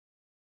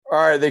All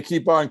right, they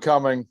keep on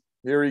coming.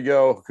 Here we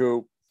go,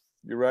 Coop.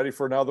 You ready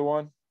for another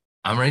one?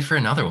 I'm ready for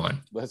another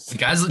one. The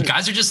guys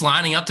are just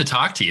lining up to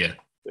talk to you.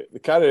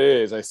 It kind of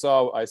is. I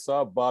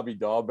saw Bobby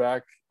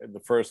Dahlbeck, the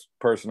first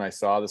person I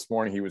saw this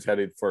morning. He was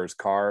headed for his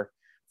car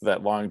for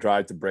that long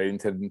drive to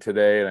Bradenton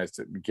today, and I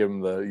said, give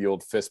him the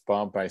old fist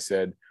bump. I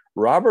said,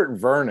 Robert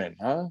Vernon,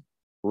 huh?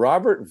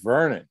 Robert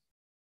Vernon.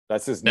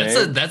 That's his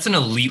name. That's an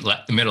elite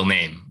middle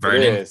name,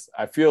 Vernon. It is.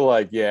 I feel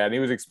like, yeah. And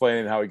he was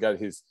explaining how he got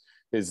his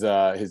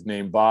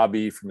name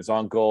Bobby from his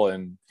uncle,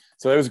 and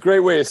so it was a great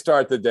way to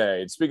start the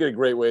day. And speaking of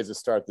great ways to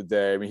start the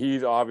day, I mean, he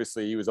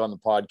was on the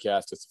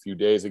podcast just a few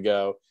days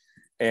ago,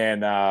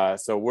 and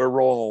so we're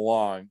rolling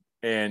along.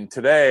 And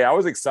today, I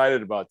was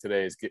excited about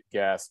today's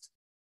guest,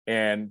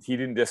 and he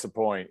didn't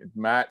disappoint.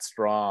 Matt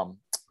Strahm,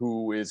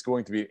 who is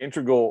going to be an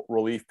integral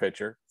relief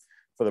pitcher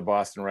for the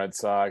Boston Red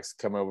Sox,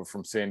 coming over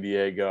from San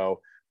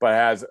Diego, but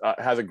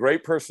has a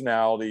great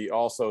personality,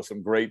 also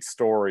some great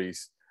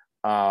stories.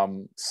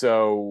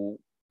 So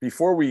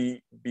before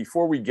we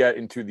get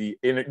into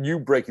you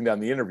breaking down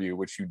the interview,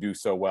 which you do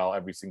so well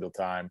every single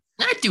time.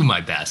 I do my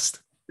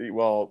best.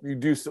 Well, you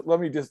do. So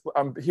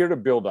I'm here to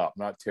build up,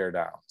 not tear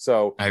down.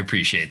 So I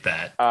appreciate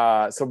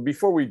that. So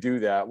before we do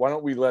that, why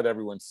don't we let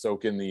everyone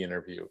soak in the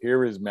interview?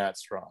 Here is Matt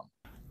Strahm.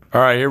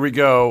 All right, here we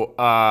go.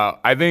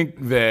 I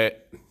think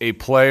that a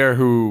player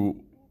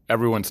who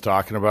everyone's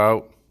talking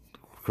about,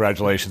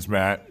 congratulations,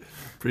 Matt.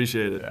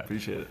 Appreciate it. Yeah.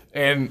 Appreciate it.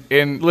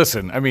 And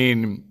listen, I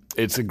mean,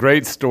 it's a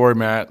great story,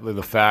 Matt.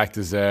 The fact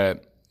is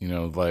that,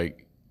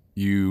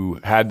 you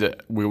had to,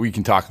 we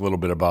can talk a little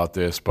bit about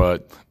this,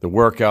 but the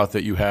workout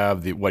that you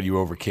have, what you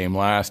overcame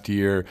last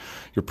year,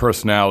 your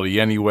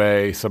personality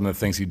anyway, some of the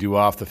things you do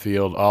off the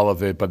field, all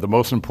of it. But the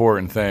most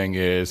important thing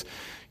is,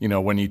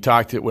 when we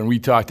talked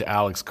to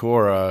Alex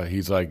Cora,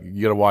 he's like,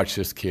 you got to watch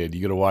this kid.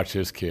 You got to watch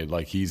this kid.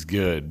 Like, he's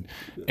good.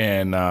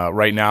 And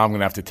right now I'm going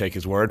to have to take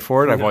his word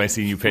for it. I've only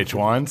seen you pitch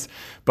once.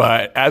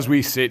 But as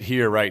we sit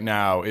here right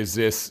now,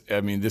 this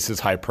is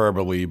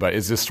hyperbole, but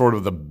is this sort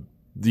of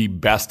the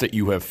best that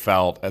you have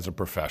felt as a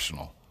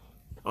professional?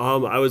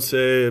 I would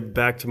say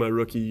back to my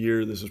rookie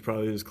year, this is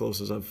probably as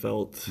close as I've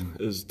felt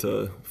as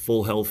to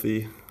full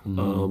healthy.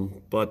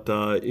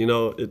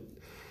 Mm-hmm.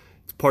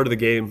 It's part of the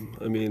game.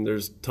 I mean,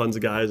 there's tons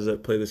of guys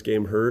that play this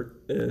game hurt,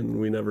 and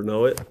we never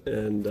know it.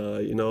 And,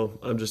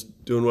 I'm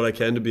just doing what I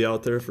can to be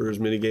out there for as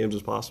many games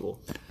as possible.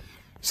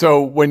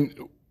 So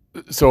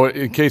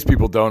in case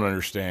people don't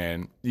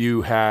understand,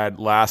 you had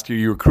last year,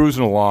 you were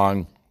cruising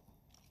along,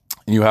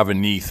 and you have a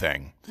knee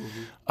thing.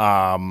 Mm-hmm.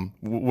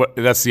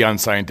 That's the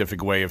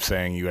unscientific way of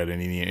saying you had a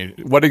knee.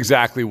 What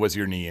exactly was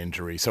your knee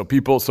injury?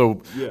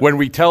 When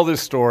we tell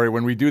this story,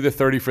 when we do the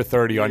 30 for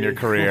 30 on your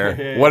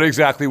career, what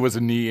exactly was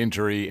a knee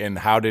injury, and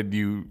how did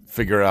you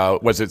figure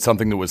out? Was it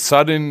something that was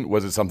sudden?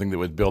 Was it something that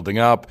was building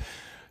up?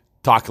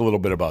 Talk a little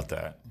bit about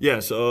that.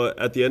 Yeah, so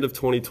at the end of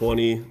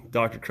 2020,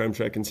 Dr.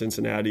 Kremchek in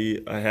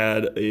Cincinnati, I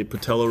had a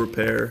patella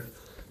repair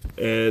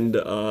and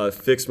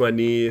fixed my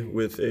knee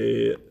with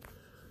a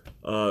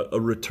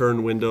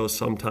return window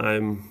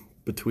sometime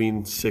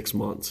between 6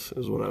 months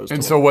is what I was told.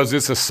 And so was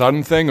this a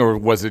sudden thing, or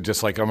was it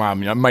just like,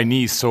 my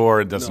knee's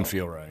sore, it doesn't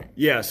feel right?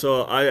 Yeah,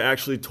 so I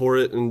actually tore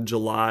it in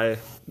July,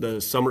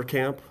 the summer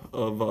camp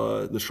of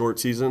the short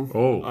season.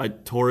 Oh. I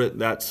tore it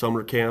that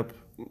summer camp,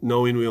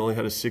 knowing we only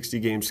had a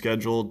 60-game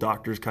schedule.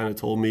 Doctors kind of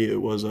told me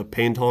it was a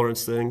pain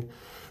tolerance thing,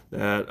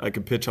 that I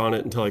could pitch on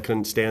it until I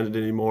couldn't stand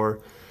it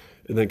anymore,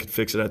 and then could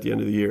fix it at the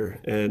end of the year,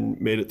 and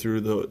made it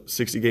through the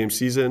 60-game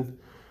season.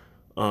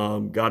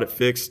 Got it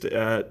fixed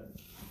at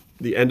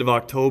the end of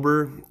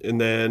October, and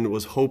then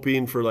was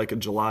hoping for like a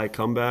July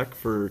comeback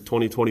for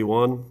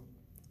 2021.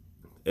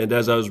 And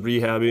as I was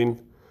rehabbing,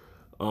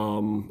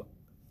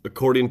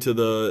 according to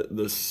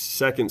the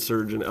second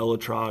surgeon,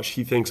 Elatrosh,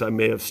 he thinks I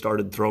may have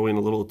started throwing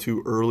a little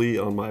too early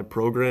on my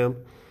program.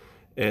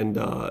 And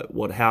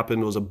what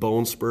happened was a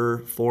bone spur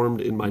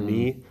formed in my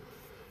knee,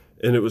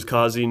 and it was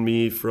causing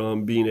me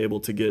from being able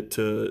to get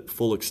to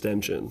full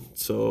extension.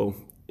 So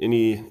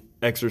any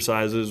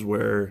exercises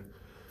where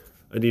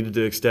I needed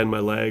to extend my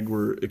leg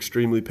were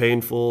extremely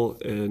painful,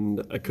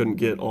 and I couldn't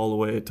get all the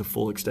way to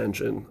full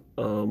extension.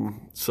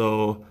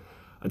 So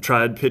I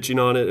tried pitching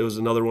on it. It was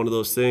another one of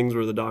those things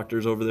where the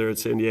doctors over there at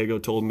San Diego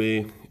told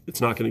me it's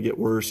not going to get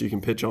worse. You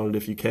can pitch on it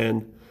if you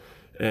can.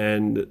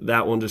 And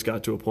that one just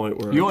got to a point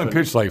where you only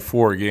pitched like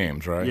 4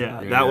 games, right?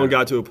 Yeah, that one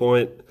got to a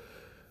point.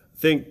 I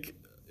think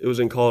it was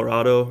in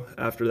Colorado.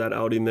 After that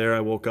outing there, I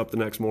woke up the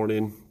next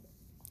morning.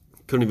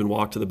 Couldn't even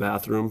walk to the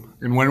bathroom.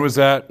 And when was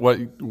that?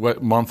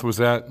 What month was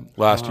that?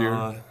 Last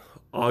year?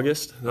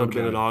 August. That would have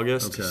been in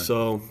August. Okay.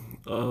 So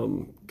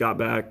got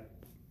back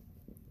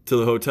to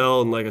the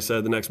hotel, and like I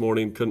said, the next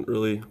morning couldn't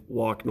really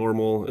walk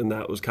normal, and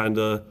that was kind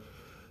of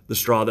the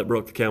straw that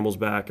broke the camel's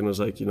back, and I was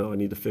like, I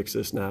need to fix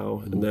this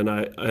now. Mm-hmm. And then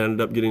I ended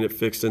up getting it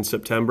fixed in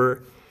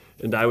September,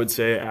 and I would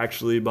say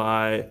actually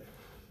by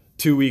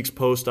 2 weeks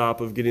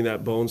post-op of getting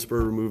that bone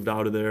spur removed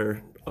out of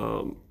there,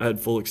 I had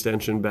full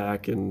extension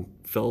back and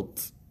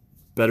felt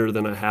better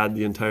than I had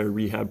the entire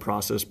rehab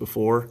process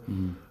before.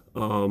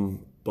 Mm-hmm.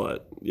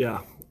 But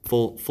yeah,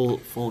 full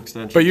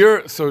extension. But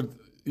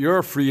you're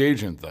a free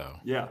agent though.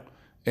 Yeah.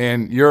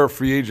 And you're a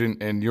free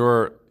agent, and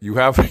you're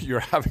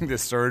having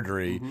this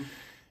surgery,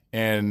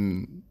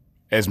 and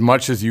as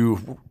much as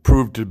you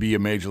proved to be a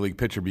major league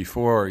pitcher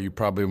before, you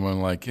probably went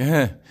like,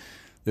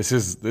 this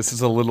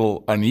is a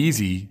little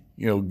uneasy,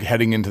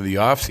 heading into the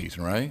off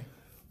season, right?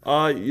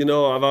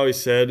 I've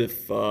always said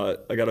if I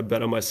got to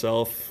bet on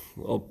myself,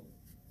 I'll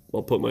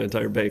put my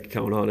entire bank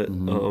account on it.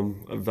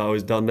 I've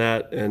always done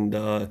that, and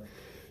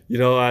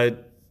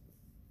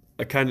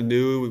I kind of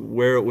knew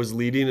where it was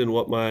leading and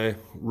what my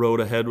road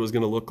ahead was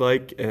going to look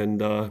like.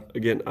 And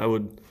again,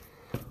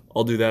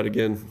 I'll do that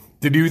again.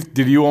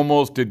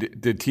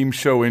 Did teams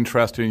show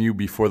interest in you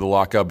before the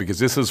lockout? Because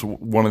this is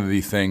one of the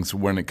things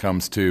when it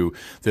comes to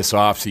this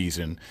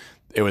offseason.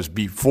 It was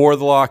before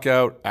the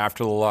lockout,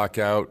 after the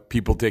lockout,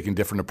 people taking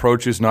different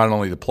approaches, not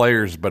only the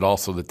players but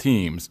also the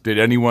teams. Did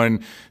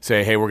anyone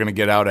say, hey, we're going to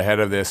get out ahead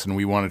of this and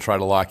we want to try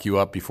to lock you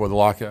up before the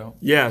lockout?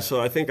 Yeah, so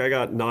I think I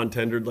got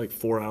non-tendered like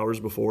 4 hours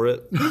before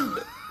it.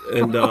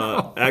 And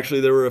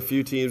actually there were a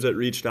few teams that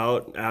reached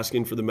out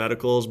asking for the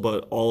medicals,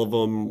 but all of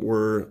them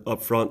were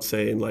up front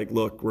saying, like,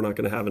 look, we're not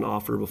going to have an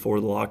offer before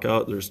the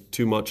lockout. There's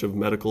too much of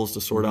medicals to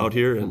sort out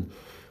here. And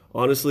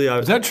honestly,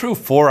 is that true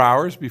 4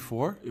 hours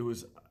before? It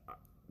was.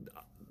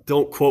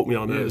 Don't quote me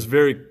on that. It was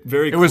very,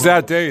 very close. It was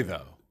that day,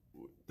 though.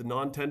 The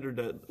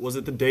non-tender, was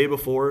it the day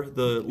before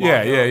the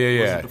lockout?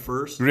 Yeah. Was it the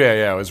first?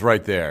 Yeah, it was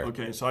right there.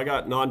 Okay, so I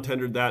got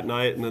non-tendered that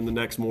night, and then the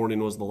next morning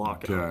was the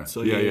lockout. Okay.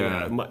 So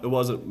yeah. It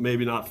wasn't,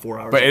 maybe not 4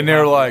 hours. But, and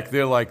they're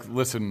like,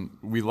 listen,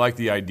 we like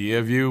the idea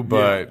of you,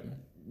 but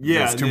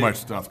there's too much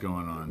stuff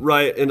going on.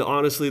 Right, and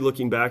honestly,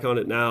 looking back on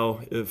it now,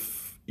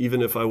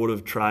 even if I would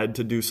have tried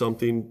to do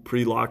something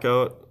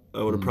pre-lockout,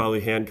 I would have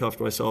probably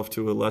handcuffed myself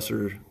to a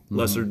lesser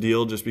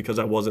deal just because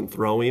I wasn't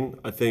throwing.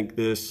 I think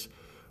this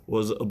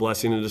was a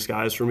blessing in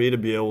disguise for me to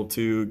be able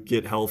to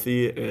get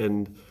healthy.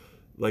 And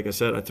like I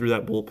said, I threw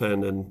that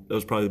bullpen, and that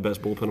was probably the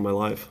best bullpen of my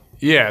life.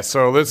 Yeah,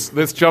 so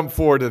let's jump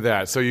forward to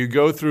that. So you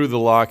go through the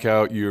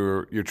lockout.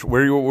 Where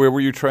were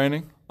you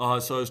training? So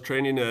I was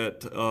training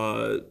at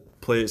a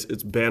place.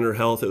 It's Banner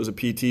Health. It was a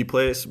PT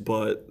place,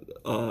 but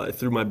I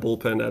threw my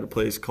bullpen at a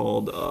place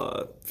called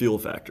Fuel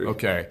Factory.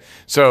 Okay,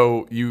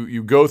 so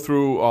you go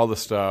through all the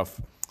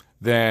stuff.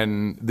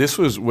 Then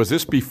was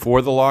this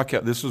before the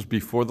lockout? This was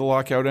before the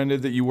lockout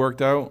ended that you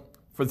worked out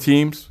for the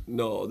teams?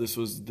 No, this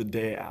was the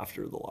day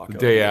after the lockout. The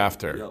day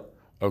after. Yep.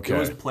 Okay.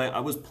 I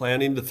was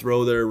planning to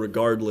throw there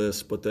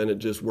regardless, but then it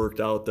just worked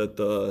out that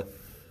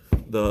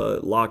the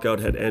lockout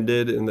had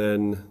ended, and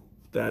then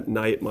that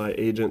night my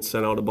agent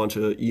sent out a bunch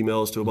of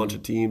emails to a bunch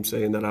of teams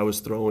saying that I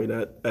was throwing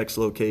at X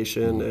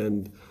location,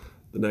 and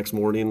the next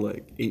morning,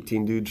 like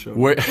 18 dudes showed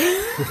up.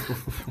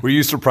 Were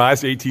you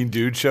surprised 18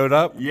 dudes showed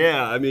up?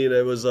 Yeah, I mean,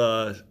 it was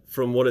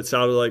from what it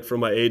sounded like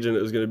from my agent,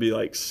 it was going to be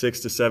like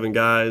 6 to 7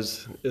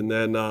 guys, and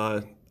then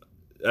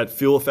at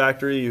Fuel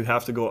Factory, you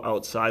have to go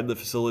outside the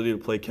facility to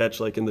play catch,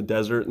 like in the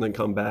desert, and then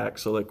come back.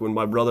 So like when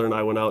my brother and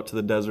I went out to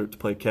the desert to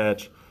play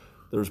catch,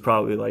 there was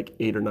probably like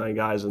 8 or 9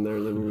 guys in there.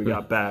 And then when we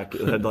got back,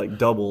 it had like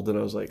doubled, and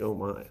I was like, "Oh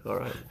my! All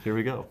right, here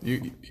we go."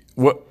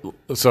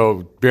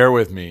 So bear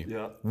with me.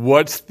 Yeah.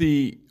 What's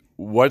the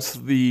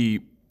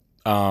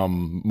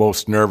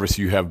most nervous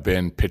you have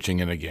been pitching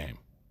in a game?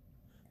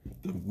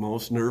 The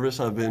most nervous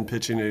I've been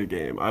pitching in a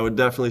game, I would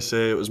definitely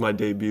say it was my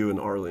debut in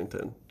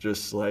Arlington.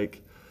 Just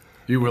like.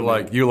 You were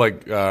like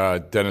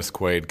Dennis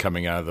Quaid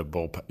coming out of the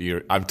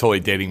bullpen. I'm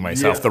totally dating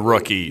myself. Yeah. The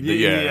rookie.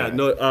 Yeah.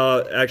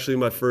 No, actually,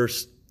 my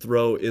first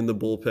throw in the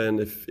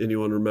bullpen, if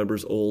anyone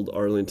remembers old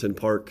Arlington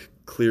Park,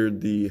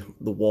 cleared the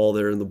wall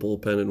there in the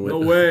bullpen and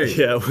went. No way.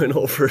 Yeah, went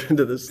over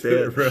into the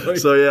stand. Really?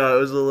 So yeah, it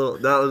was a little.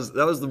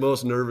 That was the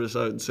most nervous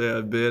I would say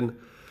I've been.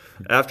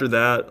 After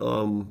that,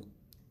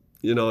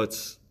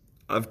 it's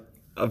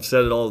I've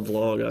said it all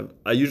along.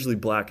 I usually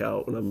black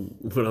out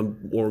when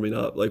I'm warming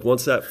up. Like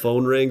once that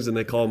phone rings and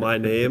they call my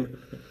name,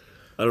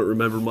 I don't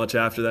remember much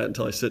after that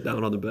until I sit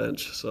down on the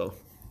bench. So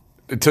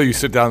until you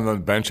sit down on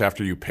the bench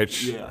after you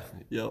pitch. Yeah.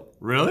 Yep.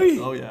 Really?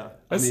 Oh yeah.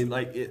 I mean,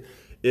 like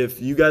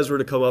if you guys were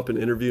to come up and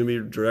interview me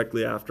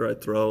directly after I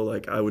throw,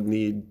 like I would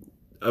need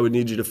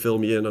you to fill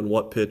me in on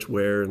what pitch,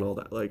 where, and all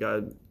that. Like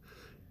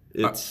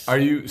it's. Are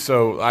you?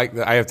 So I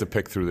have to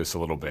pick through this a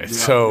little bit.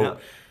 Yeah,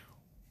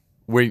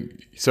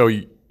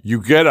 You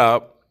get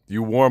up,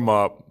 you warm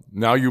up,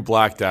 now you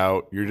blacked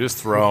out, you're just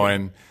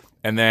throwing,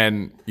 and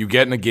then you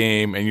get in a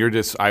game and you're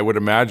just, I would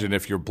imagine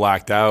if you're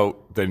blacked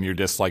out, then you're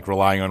just like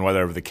relying on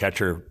whatever the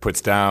catcher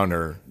puts down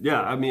or. Yeah,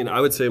 I mean,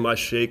 I would say my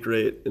shake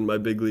rate in my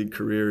big league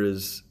career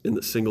is in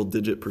the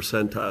single-digit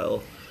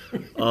percentile.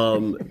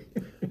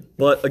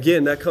 But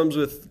again, that comes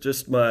with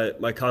just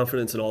my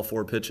confidence in all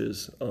 4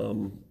 pitches.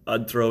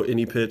 I'd throw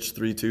any pitch,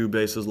 3-2,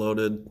 bases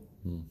loaded,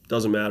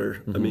 doesn't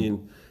matter. Mm-hmm. I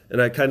mean,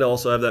 and I kind of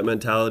also have that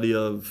mentality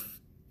of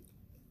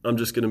I'm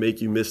just going to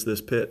make you miss this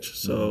pitch.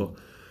 So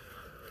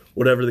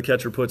whatever the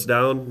catcher puts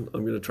down,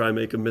 I'm going to try and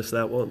make him miss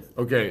that one.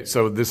 Okay,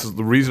 so this is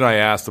the reason I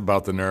asked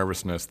about the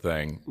nervousness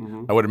thing.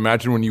 Mm-hmm. I would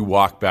imagine when you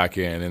walk back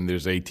in and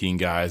there's 18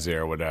 guys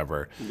there or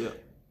whatever,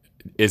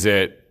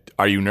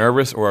 Are you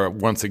nervous, or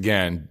once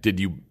again, did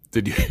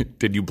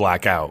you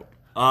black out?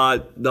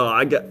 No,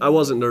 I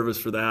wasn't nervous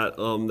for that.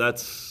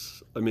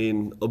 That's a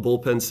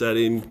bullpen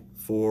setting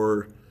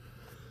for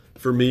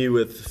me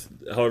with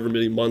however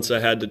many months I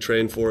had to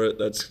train for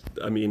it.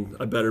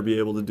 I better be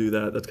able to do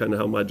that. That's kind of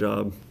how my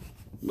job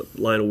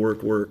line of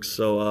work works.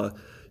 So, I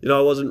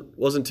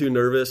wasn't too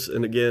nervous.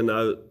 And again,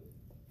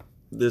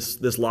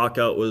 this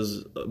lockout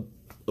was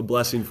a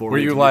blessing for me. Were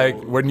you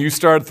when you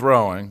started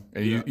throwing,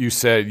 and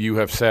you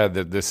have said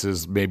that this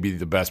is maybe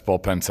the best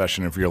bullpen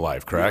session of your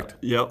life, correct?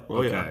 Yeah. Yep.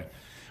 Okay. Yeah.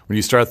 When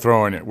you start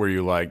throwing it, were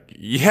you like,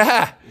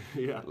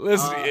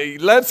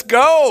 let's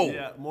go?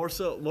 Yeah, more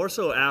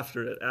so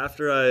after it.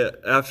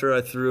 After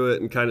I threw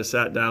it and kind of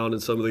sat down,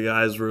 and some of the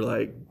guys were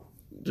like,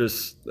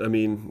 just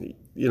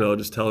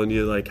telling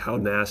you like how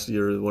nasty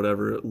or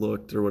whatever it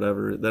looked or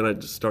whatever. Then I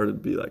just started to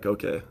be like,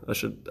 okay, I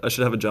should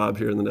have a job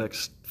here in the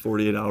next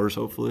 48 hours,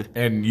 hopefully.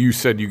 And you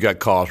said you got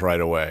calls right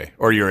away,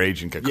 or your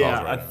agent got calls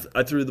right away.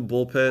 I threw the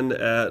bullpen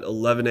at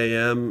 11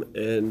 a.m.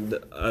 and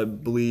I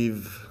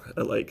believe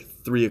at like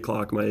 3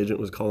 o'clock my agent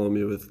was calling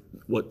me with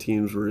what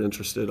teams were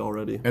interested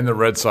already. And the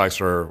Red Sox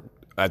were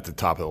at the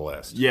top of the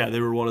list. Yeah,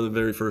 they were one of the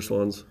very first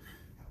ones.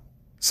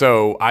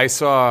 So I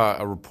saw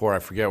a report, I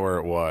forget where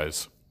it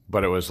was,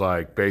 but it was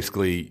like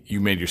basically you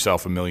made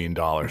yourself $1 million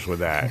with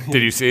that.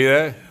 Did you see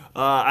that?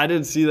 I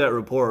didn't see that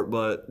report,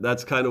 but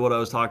that's kind of what I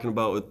was talking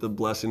about with the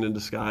blessing in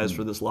disguise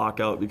for this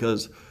lockout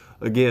because,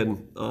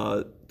 again,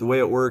 the way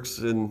it works,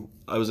 and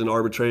I was in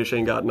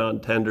arbitration, got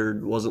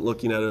non-tendered, wasn't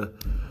looking at a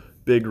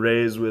big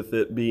raise with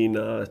it being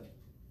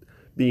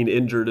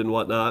injured and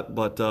whatnot,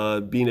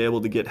 but being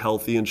able to get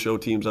healthy and show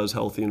teams I was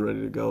healthy and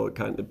ready to go, it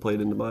kind of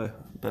played into my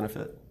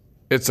benefit.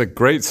 It's a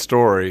great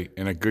story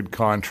and a good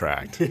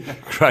contract. Listen,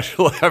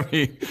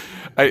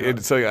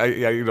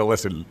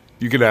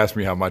 you can ask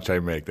me how much I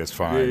make. That's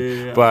fine.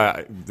 Yeah.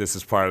 But this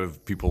is part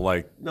of people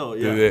like. No,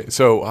 yeah.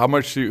 So how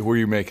much were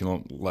you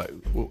making?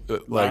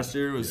 Last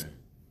year was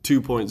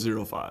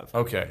 2.05.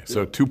 Okay,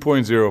 so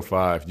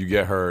 2.05. You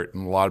get hurt,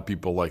 and a lot of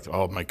people like,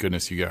 oh my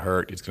goodness, you get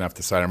hurt. He's gonna have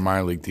to sign a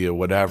minor league deal,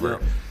 whatever.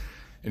 Yep.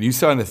 And you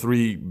signed a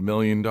 $3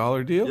 million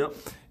deal. Yep.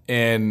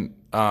 And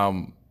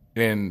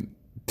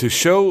to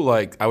show,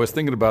 like, I was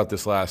thinking about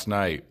this last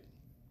night,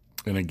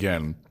 and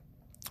again,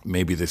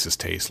 maybe this is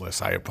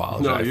tasteless. I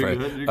apologize. No, you're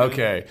good.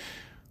 Okay.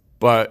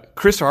 But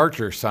Chris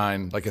Archer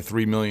signed like just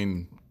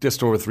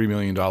over $3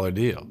 million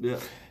deal. Yeah.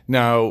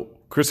 Now,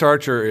 Chris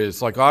Archer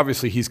is like,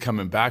 obviously he's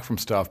coming back from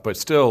stuff, but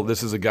still,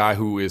 this is a guy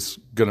who is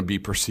going to be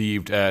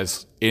perceived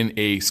as in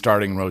a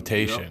starting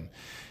rotation. Yep.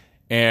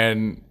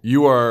 And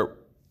you are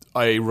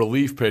a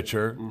relief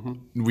pitcher.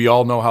 Mm-hmm. We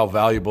all know how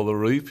valuable the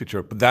relief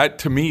pitcher, but that,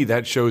 to me,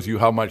 that shows you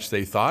how much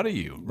they thought of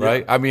you,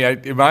 right? Yeah. I mean,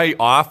 am I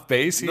off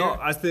base here? No,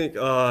 I think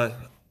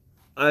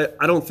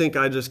I don't think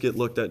I just get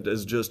looked at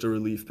as just a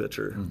relief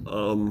pitcher.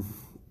 Mm-hmm.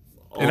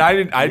 And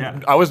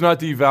I was not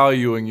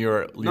devaluing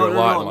your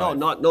lot.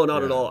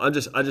 Not at all. I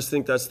just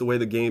think that's the way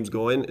the game's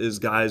going. Is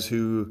guys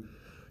who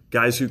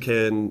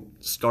can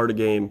start a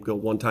game, go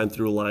one time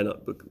through a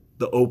lineup,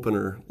 the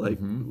opener, like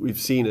we've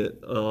seen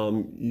it.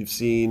 You've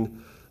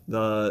seen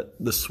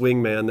the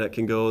swing man that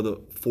can go the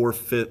fourth,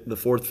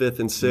 fifth,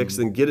 and sixth,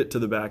 and get it to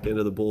the back end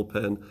of the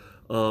bullpen.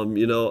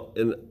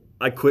 And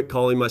I quit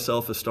calling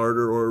myself a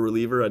starter or a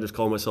reliever. I just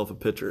call myself a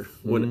pitcher.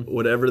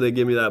 Whenever they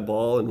give me that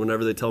ball and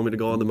whenever they tell me to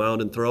go on the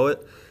mound and throw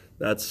it,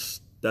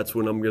 that's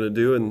what I'm going to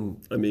do.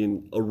 And I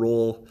mean,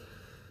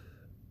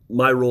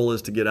 my role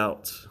is to get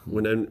outs.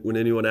 When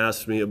anyone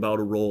asks me about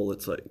a role,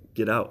 it's like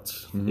get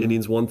outs.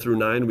 Innings 1 through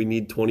 9, we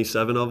need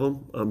 27 of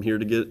them. I'm here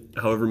to get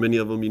however many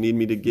of them you need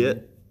me to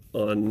get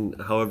on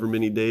however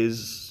many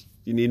days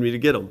you need me to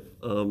get them.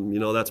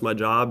 That's my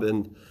job.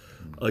 And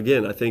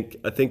again, I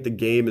think the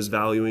game is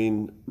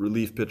valuing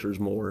relief pitchers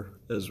more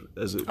as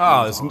it.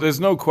 There's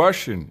no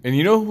question. And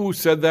you know who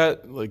said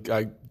that? Like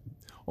I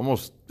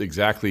almost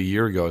exactly a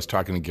year ago, I was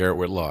talking to Garrett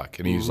Whitlock,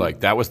 and he's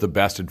like, "That was the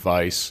best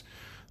advice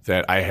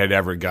that I had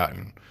ever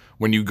gotten.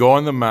 When you go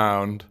on the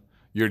mound,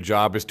 your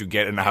job is to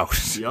get an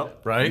out."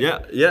 Yep. Right?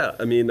 Yeah.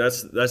 I mean,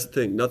 that's the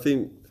thing.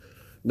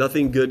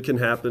 Nothing good can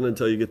happen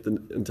until you get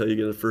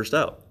the first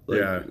out.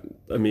 Yeah.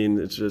 I mean,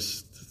 it's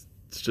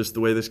just the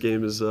way this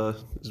game is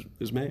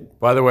made.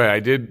 By the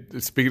way,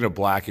 speaking of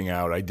blacking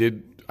out, I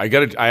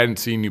hadn't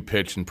seen you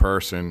pitch in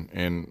person,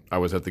 and I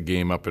was at the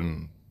game up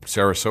in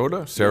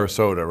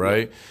Sarasota,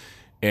 right?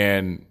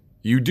 And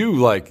you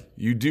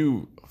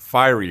do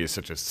fiery is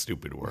such a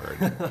stupid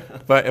word,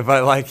 but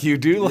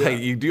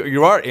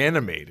you are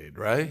animated,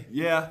 right?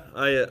 Yeah,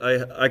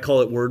 I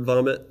call it word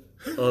vomit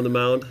on the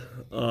mound.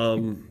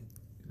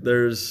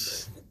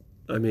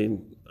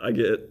 I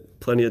get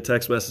plenty of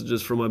text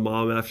messages from my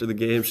mom after the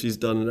game. She's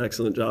done an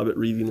excellent job at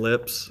reading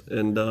lips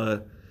and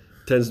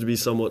tends to be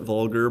somewhat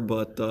vulgar.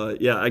 But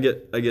I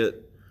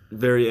get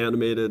very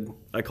animated.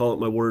 I call it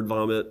my word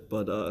vomit.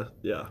 But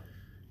yeah.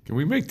 Can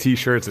we make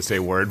T-shirts that say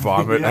word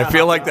vomit? I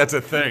feel like that's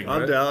a thing.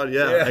 I'm down.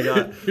 Yeah.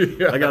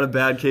 I got a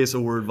bad case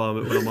of word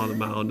vomit when I'm on the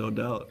mound, no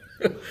doubt.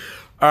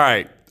 All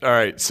right. All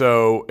right.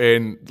 So,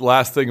 and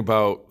last thing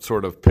about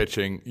sort of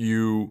pitching,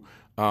 you,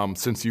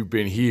 since you've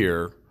been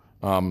here,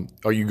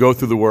 or you go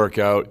through the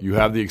workout, you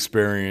have the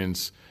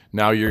experience,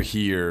 now you're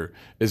here.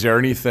 Is there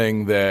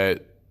anything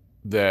that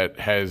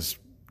has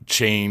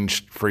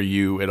changed for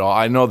you at all?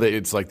 I know that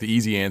it's like the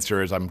easy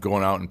answer is I'm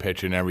going out and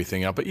pitching and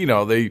everything else, but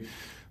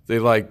they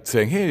like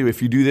saying, hey,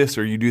 if you do this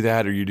or you do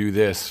that or you do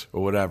this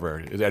or whatever.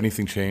 Has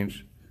anything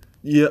changed?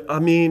 Yeah, I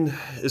mean,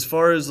 as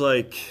far as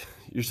like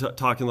you're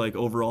talking like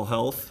overall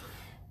health.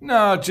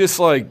 No, just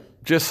like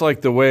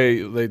the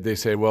way they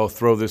say, well,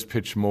 throw this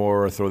pitch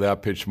more or throw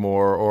that pitch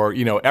more, or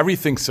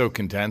everything's so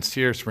condensed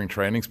here, spring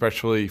training,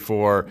 especially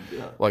for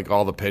like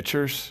all the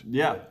pitchers.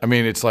 Yeah, I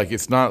mean, it's like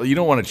it's not. You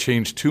don't want to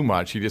change too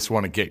much. You just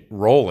want to get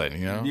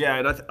rolling. Yeah,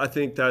 and I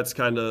think that's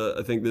kind of.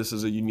 I think this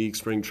is a unique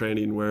spring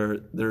training where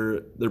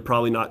they're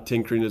probably not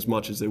tinkering as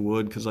much as they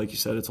would because, like you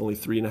said, it's only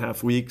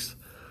 3.5 weeks.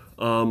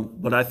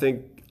 But I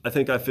think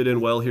I fit in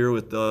well here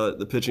with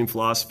the pitching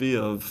philosophy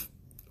of.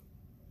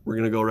 We're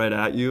going to go right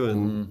at you,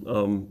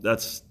 and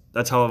that's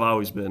how I've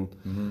always been.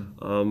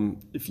 Mm-hmm.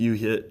 If you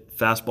hit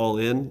fastball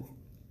in,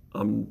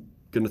 I'm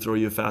going to throw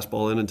you a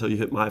fastball in until you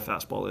hit my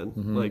fastball in.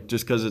 Mm-hmm. Like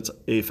just because it's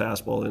a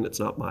fastball in, it's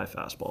not my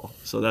fastball.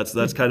 So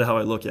that's kind of how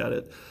I look at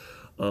it.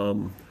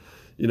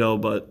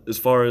 But as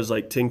far as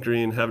like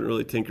tinkering, haven't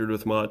really tinkered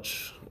with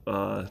much.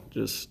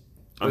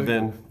 I've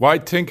been. Why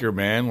tinker,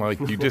 man? Like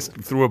you just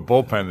threw a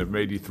bullpen that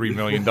made you $3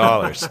 million.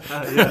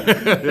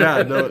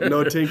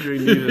 No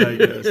tinkering needed, I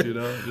guess.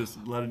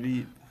 Just let it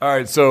eat. All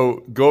right,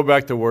 so go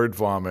back to word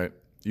vomit.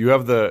 You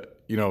have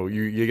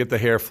you get the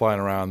hair flying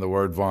around, the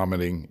word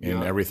vomiting,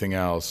 and everything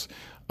else.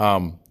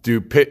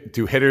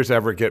 Do hitters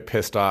ever get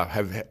pissed off?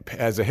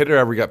 Has a hitter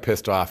ever got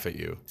pissed off at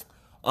you?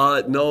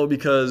 No,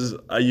 because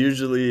I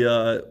usually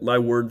my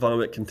word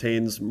vomit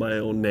contains my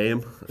own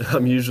name.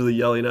 I'm usually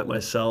yelling at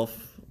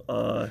myself.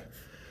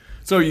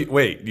 So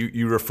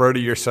you refer to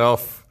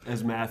yourself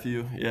as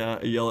Matthew? Yeah,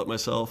 I yell at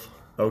myself.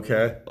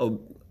 Okay.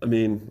 Oh, I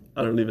mean,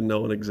 I don't even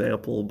know an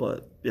example,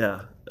 but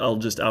yeah, I'll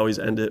just always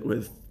end it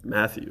with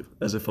Matthew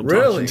as if I'm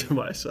talking to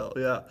myself.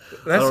 Yeah,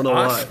 that's I don't know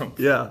awesome. why.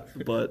 Yeah,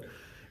 but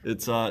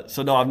it's so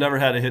no, I've never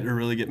had a hitter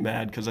really get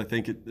mad because I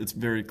think it's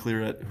very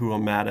clear at who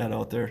I'm mad at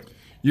out there.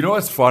 You know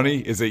what's funny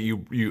is that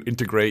you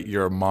integrate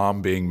your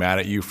mom being mad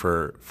at you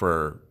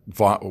for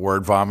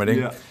word vomiting.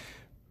 Yeah.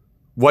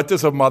 What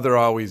does a mother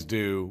always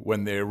do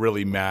when they're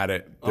really mad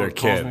at their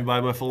kid? Calls me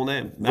by my full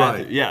name,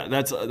 Matthew. Right. Yeah,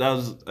 that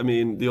was. I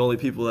mean, the only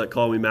people that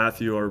call me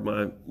Matthew are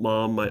my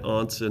mom, my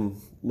aunts, and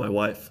my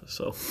wife.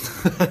 So,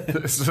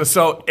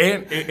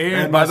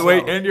 and by the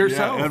way, and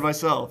yourself, and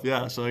myself.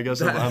 Yeah. So I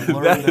guess I've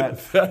learned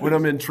that when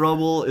I'm in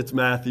trouble, it's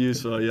Matthew.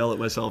 So I yell at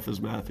myself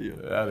as Matthew.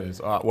 That is.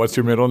 What's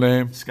your middle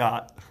name?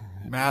 Scott.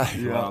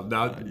 Matthew.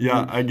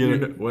 Yeah, I get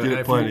it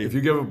plenty. If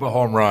you give up a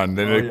home run,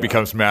 then it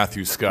becomes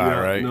Matthew Scott,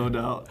 right? No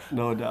doubt.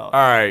 All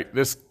right,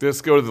 let's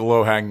go to the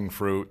low-hanging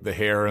fruit, the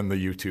hair and the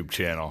YouTube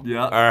channel.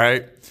 Yeah. All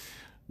right.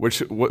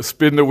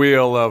 Spin the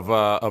wheel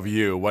of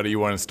you. What do you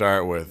want to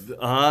start with?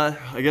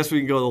 I guess we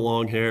can go the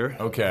long hair.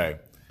 Okay.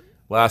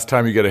 Last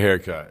time you got a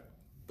haircut?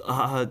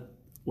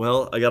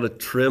 Well, I got a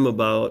trim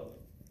about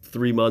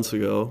 3 months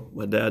ago.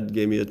 My dad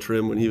gave me a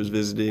trim when he was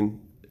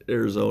visiting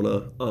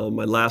Arizona.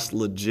 My last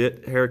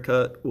legit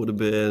haircut would have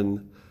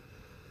been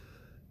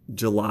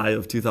July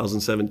of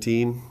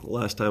 2017.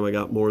 Last time I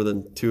got more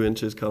than 2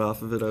 inches cut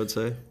off of it, I would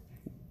say.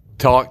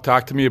 Talk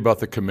to me about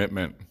the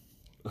commitment.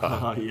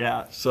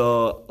 Yeah.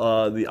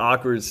 So the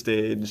awkward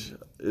stage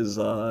is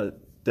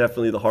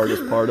definitely the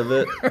hardest part of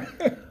it.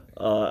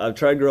 I've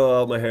tried to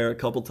grow out my hair a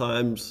couple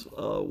times.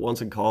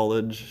 Once in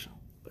college,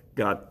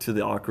 got to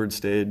the awkward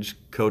stage.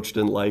 Coach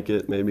didn't like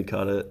it, made me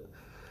cut it.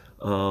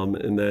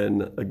 And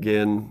then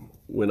again,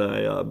 when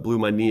I blew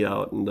my knee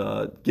out, and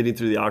getting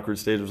through the awkward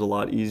stage was a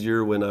lot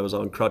easier when I was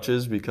on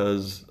crutches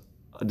because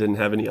I didn't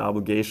have any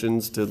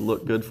obligations to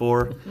look good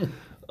for.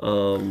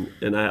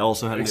 And I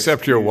also had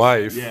except your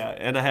wife. Yeah,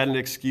 and I had an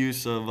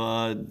excuse of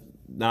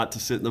not to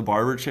sit in the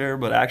barber chair,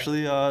 but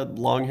actually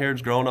long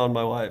hair's grown on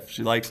my wife.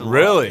 She likes it a lot.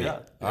 Really? Yeah.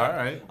 All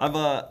right.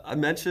 I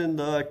mentioned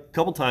a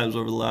couple times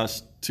over the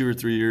last 2 or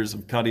 3 years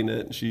of cutting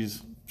it, and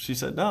she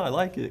said, no, I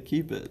like it,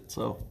 keep it.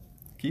 So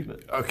keep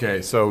it.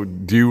 Okay, so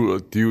do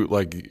you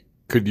like,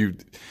 could you,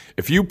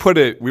 if you put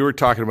it, we were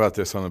talking about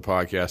this on the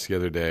podcast the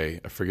other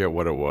day. I forget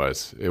what it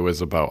was. It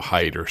was about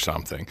height or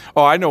something.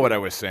 Oh, I know what I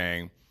was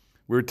saying.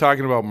 We were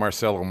talking about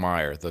Marcelo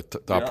Meyer, the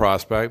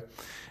prospect.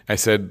 I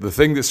said, the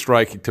thing that's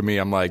striking to me,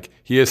 I'm like,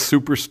 he has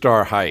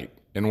superstar height.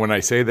 And when I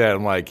say that,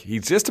 I'm like,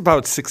 he's just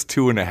about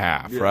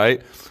 6'2.5",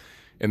 right?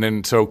 And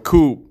then so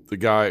Coop, the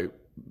guy,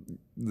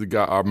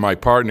 my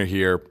partner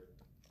here,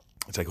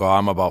 it's like, well,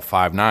 I'm about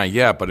 5'9".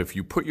 Yeah, but if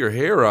you put your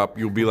hair up,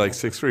 you'll be like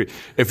 6'3".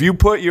 If you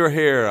put your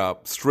hair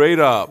up, straight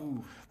up,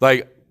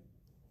 like.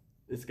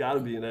 It's got to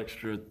be an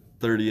extra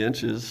 30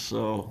 inches,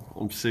 so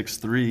I'm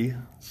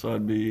 6'3", so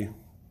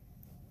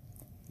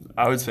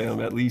I would say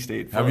I'm at least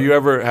 8 foot. Have you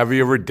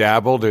ever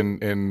dabbled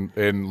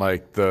in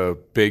like the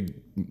big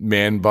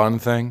man bun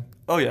thing?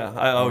 Oh yeah,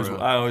 I always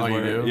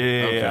wear it.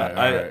 Yeah.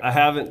 Okay, I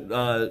haven't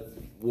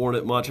worn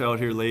it much out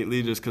here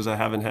lately, just because I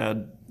haven't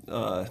had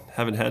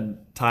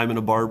time in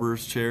a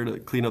barber's chair to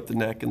clean up the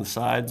neck and the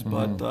sides.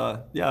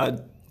 But yeah,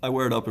 I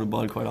wear it up in a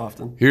bun quite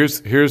often.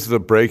 Here's the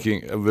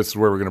breaking. This is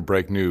where we're going to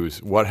break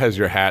news. What has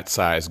your hat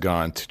size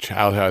gone to?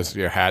 How has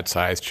your hat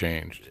size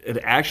changed? It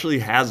actually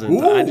hasn't.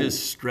 Ooh. I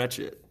just stretch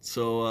it.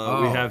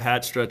 So we have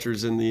hat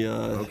stretchers in the.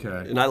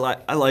 Okay. And I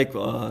like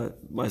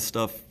my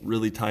stuff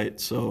really tight.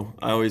 So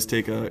I always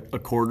take a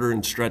quarter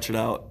and stretch it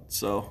out.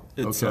 So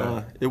it's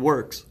it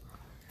works.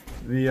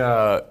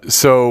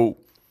 So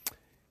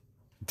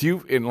do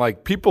you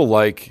people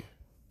like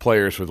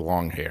players with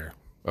long hair?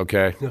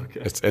 Okay.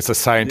 It's a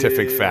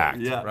scientific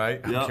fact, right?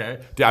 Yeah. Okay.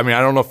 I mean,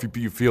 I don't know if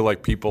you feel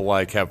like people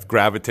have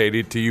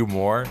gravitated to you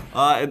more.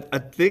 I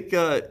think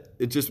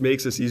it just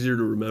makes us easier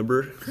to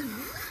remember.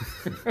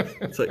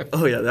 It's like,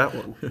 oh yeah, that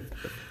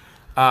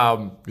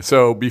one.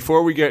 So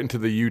before we get into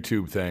the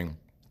YouTube thing,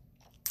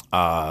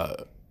 I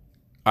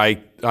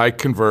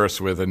converse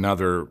with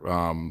another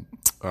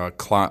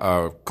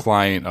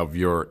client of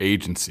your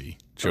agency,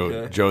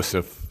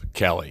 Joseph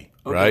Kelly,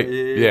 right?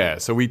 Yeah.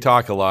 So we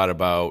talk a lot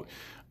about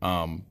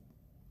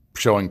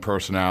showing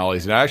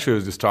personalities. And I actually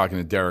was just talking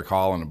to Derek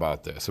Holland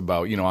about this,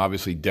 about,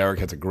 obviously Derek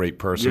has a great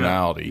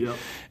personality. Yeah.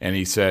 And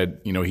he said,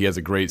 he has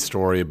a great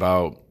story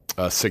about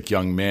a sick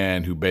young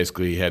man who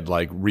basically had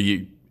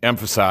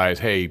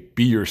re-emphasized, hey,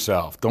 be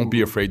yourself. Don't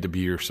be afraid to be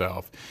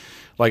yourself.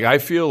 I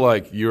feel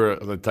like you're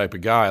the type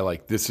of guy,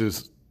 this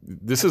is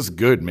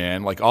good,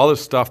 man. All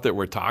this stuff that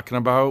we're talking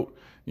about,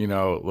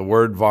 the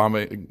word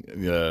vomit,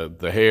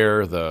 the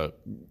hair, what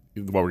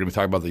we're going to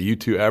talk about, the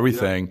YouTube,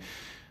 everything. Yeah.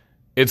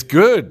 It's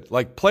good.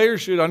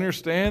 Players should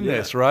understand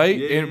this, right?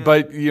 Yeah.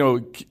 But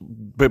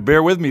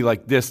bear with me.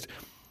 This,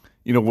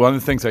 one of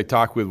the things I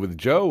talk with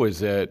Joe is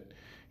that,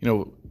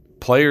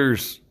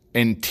 players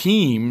and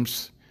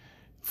teams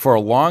for a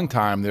long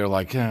time they're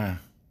like,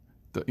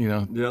 But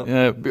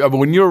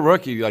when you're a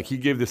rookie, he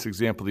gave this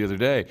example the other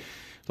day.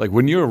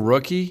 When you're a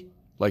rookie,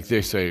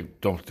 they say,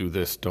 don't do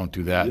this, don't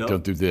do that,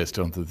 don't do this,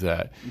 don't do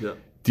that. Yeah.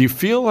 Do you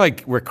feel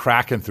like we're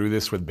cracking through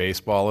this with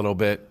baseball a little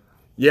bit?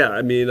 Yeah,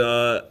 I mean,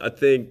 I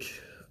think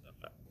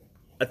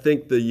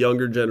the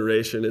younger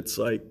generation, it's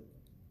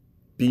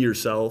be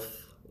yourself.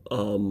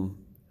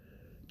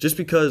 Just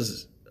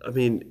because, I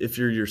mean, if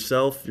you're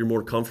yourself, you're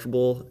more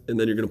comfortable, and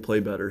then you're going to play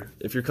better.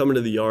 If you're coming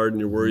to the yard and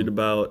you're worried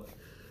about,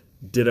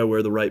 did I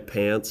wear the right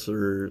pants,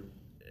 or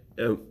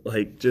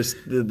just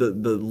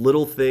the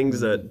little things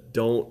that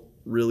don't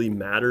really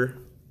matter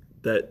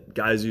that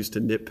guys used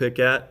to nitpick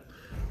at.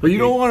 But you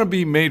don't want to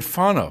be made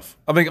fun of.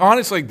 I mean,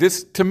 honestly,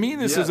 this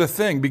is a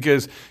thing,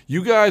 because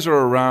you guys are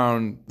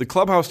around. The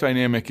clubhouse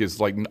dynamic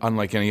is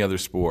unlike any other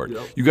sport.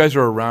 Yep. You guys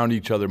are around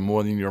each other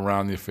more than you're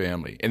around your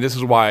family, and this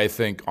is why I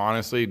think,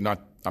 honestly,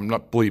 I'm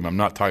not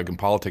talking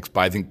politics,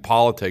 but I think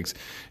politics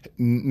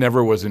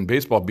never was in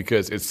baseball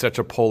because it's such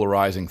a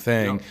polarizing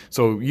thing. Yep.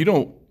 So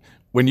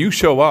when you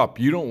show up,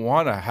 you don't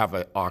want to have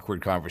an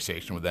awkward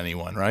conversation with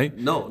anyone, right?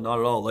 No, not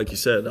at all. Like you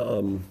said,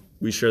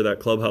 we share that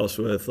clubhouse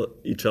with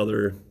each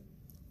other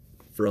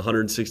for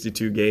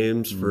 162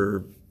 games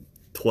for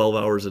 12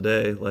 hours a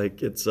day.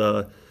 It's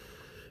a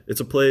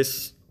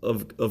place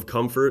of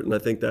comfort, and I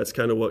think that's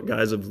kind of what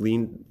guys have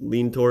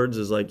leaned towards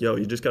is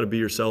you just got to be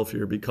yourself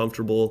here, be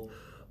comfortable,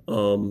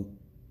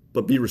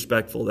 but be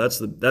respectful. That's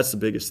the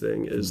biggest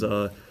thing is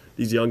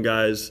these young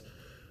guys,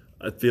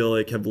 I feel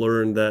have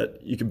learned that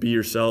you can be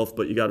yourself,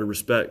 but you got to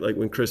respect.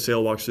 When Chris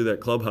Sale walks through that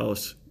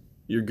clubhouse,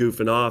 you're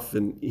goofing off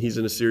and he's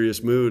in a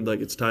serious mood.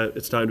 It's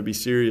time to be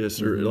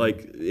serious, or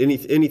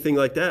anything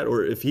like that.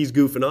 Or if he's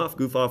goofing off,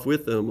 goof off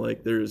with them.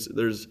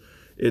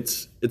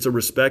 It's a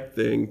respect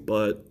thing,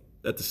 but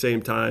at the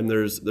same time,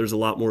 there's a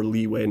lot more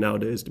leeway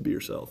nowadays to be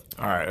yourself.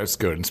 All right, that's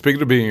good. And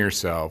speaking of being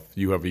yourself,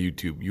 you have a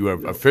YouTube. You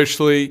have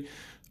officially,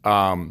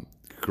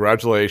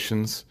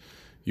 congratulations,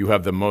 you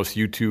have the most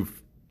YouTube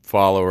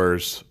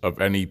followers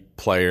of any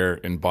player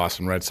in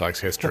Boston Red Sox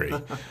history.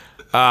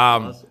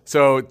 Awesome.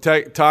 So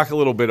talk a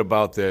little bit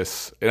about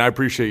this, and I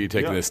appreciate you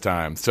taking this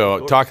time.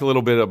 So talk a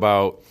little bit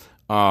about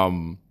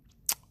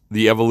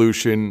the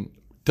evolution.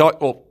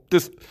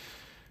 The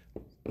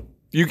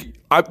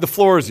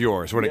floor is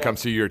yours when it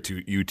comes to your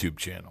YouTube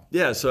channel.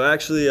 Yeah, so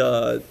actually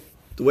the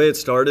way it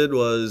started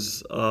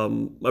was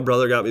my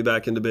brother got me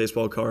back into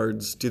baseball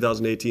cards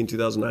 2018,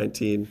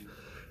 2019.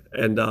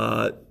 And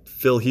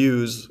Phil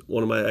Hughes,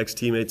 one of my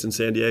ex-teammates in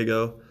San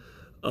Diego,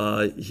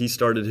 he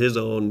started his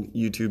own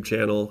YouTube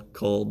channel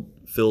called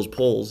Phil's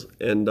Pulls.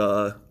 And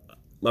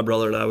my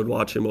brother and I would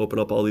watch him open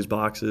up all these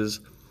boxes.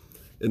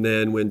 And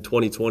then when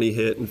 2020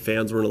 hit and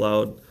fans weren't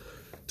allowed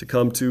to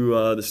come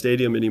to the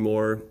stadium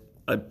anymore,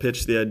 I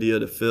pitched the idea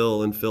to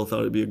Phil, and Phil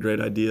thought it'd be a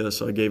great idea,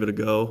 so I gave it a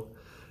go.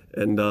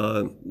 And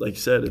like you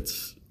said,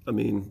 it's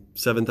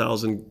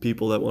 7,000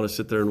 people that want to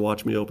sit there and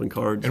watch me open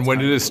cards. And when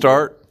did it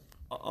start?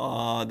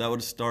 That would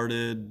have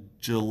started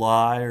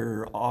July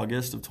or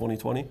August of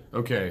 2020.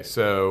 Okay,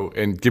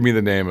 and give me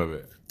the name of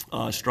it.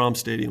 Strom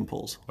Stadium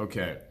Pulls.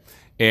 Okay.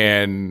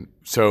 And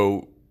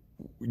so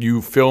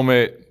you film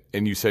it,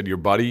 and you said your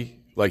buddy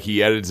Like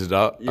he edits it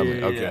up? Yeah,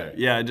 okay.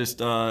 yeah. I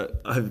just I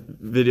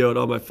video it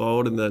on my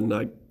phone, and then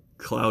I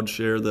cloud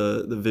share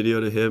the video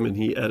to him, and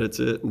he edits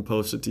it and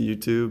posts it to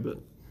YouTube.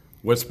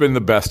 What's been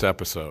the best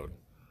episode?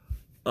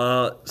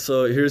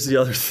 So here's the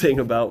other thing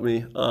about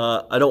me.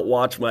 I don't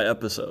watch my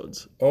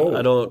episodes. Oh.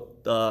 I don't.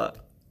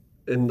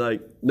 And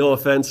like, no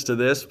offense to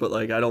this, but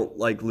like, I don't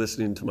like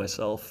listening to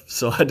myself.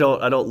 So I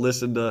don't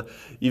listen to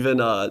even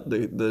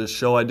the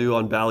show I do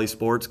on Bally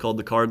Sports called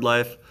The Card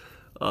Life.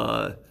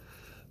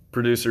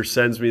 Producer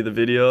sends me the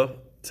video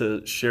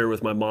to share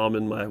with my mom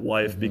and my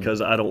wife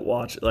because I don't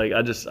watch. Like,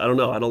 I don't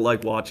know. I don't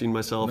like watching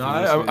myself. No,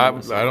 and listening to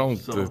myself, I don't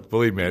so.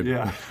 believe me.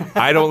 Yeah.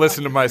 I don't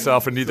listen to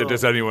myself, and neither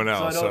does anyone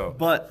else. So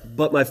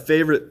but my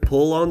favorite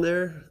pull on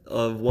there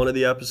of one of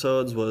the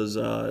episodes was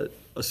a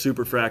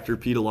superfractor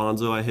Pete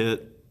Alonso I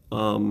hit.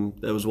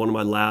 That was one of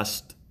my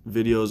last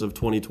videos of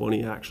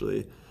 2020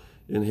 actually,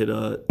 and hit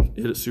a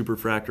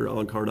superfractor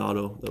on card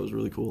auto. That was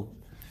really cool.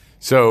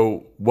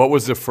 So, what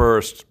was the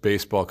first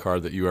baseball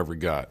card that you ever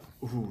got?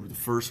 Ooh, the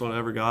first one I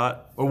ever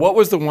got. Or what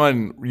was the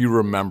one you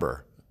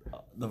remember?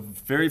 The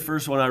very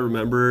first one I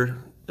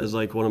remember as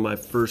like one of my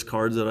first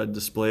cards that I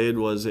displayed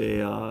was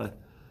a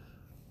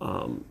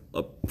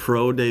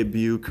pro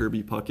debut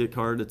Kirby Puckett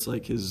card. It's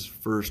like his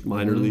first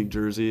minor league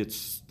jersey.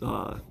 It's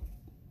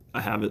I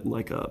have it in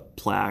like a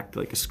plaque,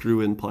 like a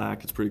screw-in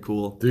plaque. It's pretty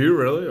cool. Do you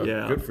really?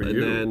 Yeah. Good for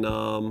you. And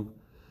then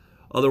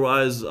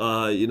otherwise,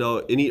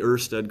 any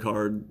Erstad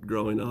card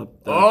growing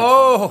up.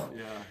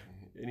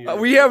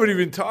 We haven't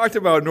even talked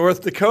about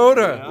North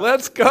Dakota. Yeah.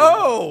 Let's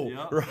go.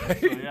 Yeah.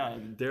 Right? So, yeah,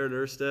 Darren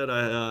Erstad,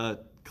 I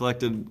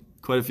collected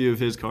quite a few of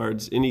his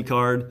cards. Any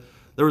card.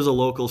 There was a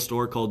local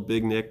store called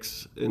Big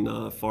Nick's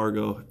in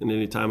Fargo, and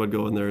anytime I'd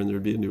go in there and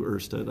there'd be a new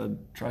Erstad,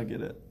 I'd try to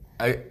get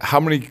it. How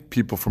many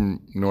people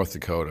from North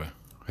Dakota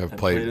have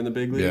played in the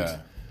big leagues?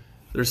 Yeah.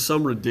 There's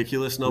some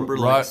ridiculous number,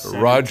 like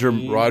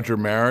 17. Roger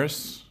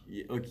Maris.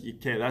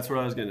 Okay, that's what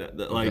I was gonna.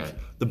 Like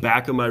the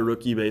back of my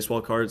rookie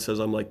baseball card says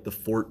I'm like the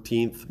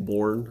 14th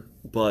born,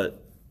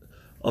 but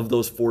of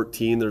those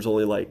 14, there's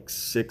only like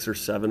 6 or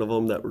 7 of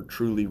them that were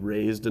truly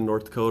raised in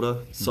North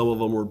Dakota. Some of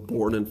them were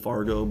born in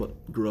Fargo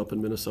but grew up in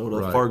Minnesota.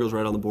 Right. Fargo's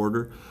right on the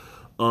border.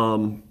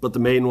 But the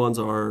main ones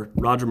are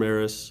Roger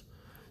Maris.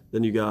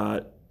 Then you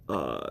got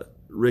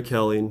Rick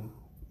Helling,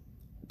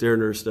 Darren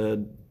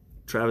Erstad,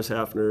 Travis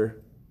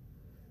Hafner,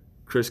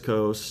 Chris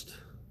Coast,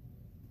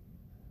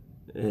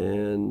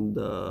 and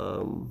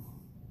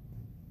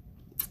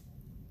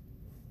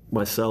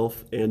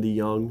myself, Andy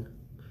Young,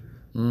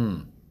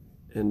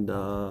 and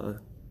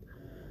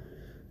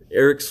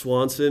Eric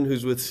Swanson,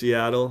 who's with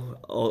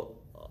Seattle.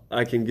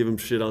 I can give him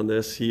shit on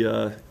this. He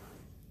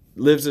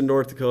lives in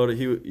North Dakota.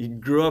 He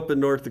grew up in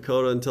North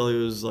Dakota until he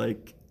was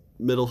like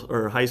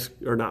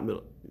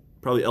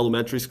probably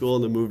elementary school,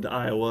 and then moved to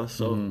Iowa.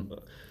 So.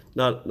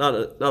 Not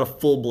a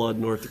full blood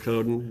North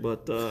Dakotan,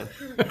 but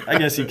I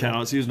guess he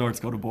counts. He was North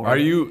Dakota born. Are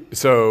you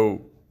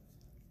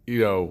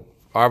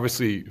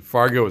obviously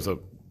Fargo is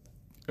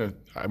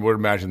I would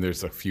imagine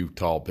there's a few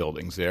tall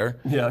buildings there.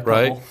 Yeah, a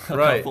right, couple.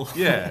 right, Couple.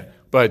 yeah.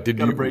 But did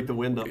Gotta you break the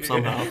wind up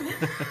somehow?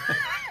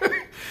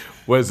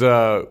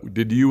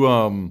 did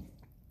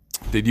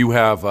you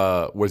have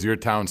was your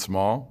town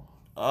small?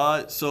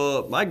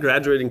 So my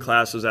graduating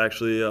class was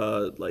actually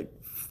like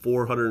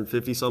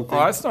 450 something.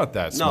 Oh, that's not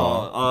that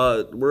small.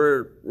 No,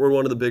 we're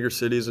one of the bigger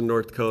cities in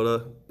North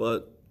Dakota,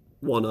 but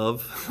one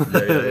of.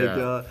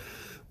 Yeah.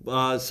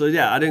 So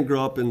yeah, I didn't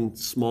grow up in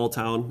small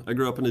town. I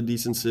grew up in a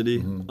decent city.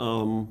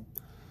 Mm-hmm.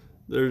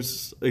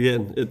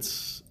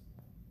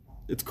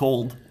 It's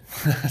cold.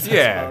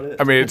 Yeah,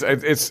 I mean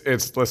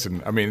it's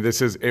listen. I mean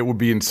it would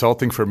be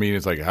insulting for me.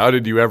 It's like, how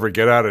did you ever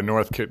get out of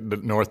North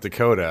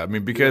Dakota? I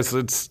mean, because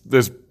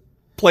there's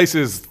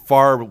places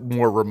far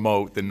more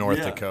remote than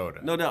North Dakota.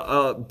 No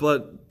doubt.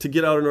 But to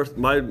get out of North,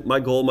 my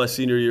goal my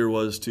senior year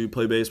was to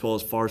play baseball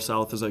as far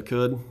south as I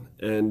could.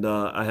 And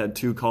I had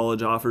 2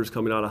 college offers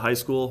coming out of high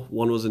school.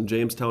 One was in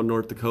Jamestown,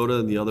 North Dakota,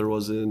 and the other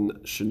was in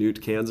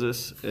Chanute,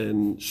 Kansas.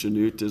 And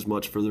Chanute is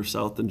much further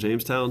south than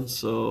Jamestown.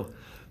 So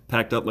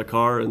packed up my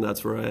car, and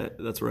that's where I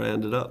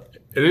ended up.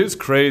 It is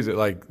crazy.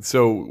 Like,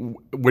 so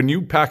when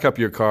you pack up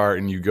your car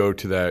and you go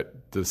to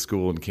the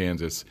school in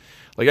Kansas,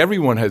 like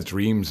everyone has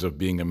dreams of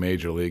being a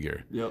major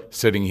leaguer. Yep.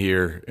 Sitting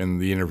here in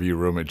the interview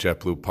room at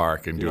JetBlue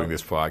Park and doing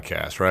this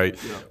podcast, right?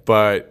 Yep.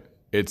 But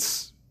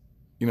it's,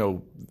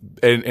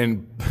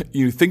 and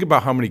you think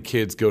about how many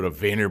kids go to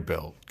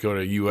Vanderbilt, go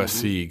to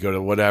USC, go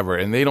to whatever,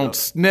 and they don't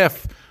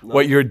sniff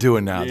what you're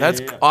doing now.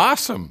 That's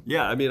awesome.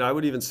 Yeah, I mean, I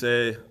would even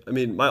say,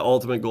 my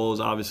ultimate goal is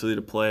obviously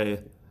to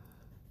play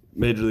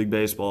Major League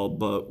Baseball,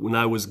 but when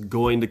I was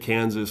going to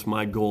Kansas,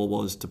 my goal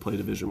was to play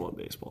Division I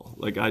baseball.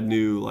 Like, I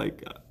knew,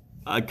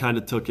 I kind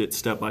of took it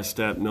step by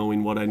step,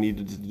 knowing what I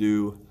needed to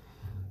do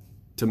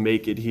to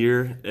make it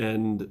here.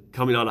 And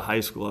coming out of high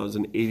school, I was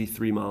an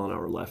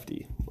 83-mile-an-hour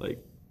lefty. Like,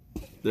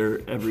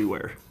 they're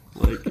everywhere.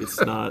 Like, it's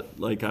not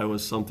like I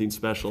was something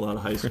special out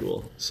of high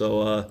school.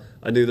 So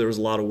I knew there was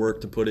a lot of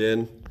work to put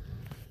in.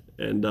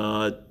 And,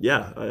 I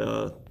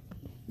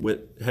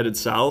headed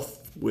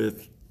south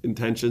with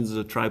intentions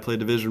to try play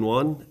Division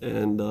One,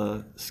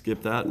 and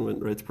skipped that and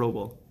went right to pro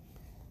ball.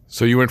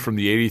 So you went from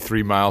the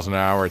 83 miles an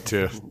hour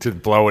to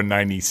blowing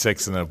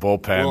 96 in the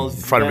bullpen in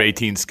front of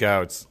 18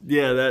 scouts.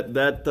 Yeah,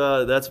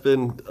 that's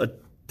been a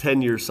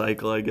 10-year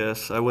cycle, I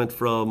guess. I went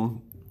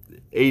from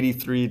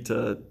 83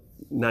 to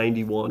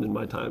 91 in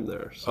my time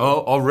there.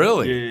 So. Oh,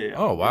 really? Yeah.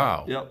 Oh,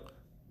 wow. Yep.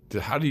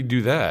 How do you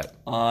do that?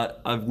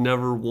 I've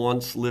never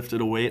once lifted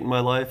a weight in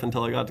my life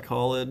until I got to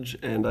college,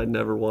 and I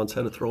never once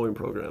had a throwing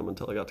program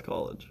until I got to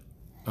college.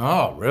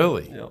 Oh,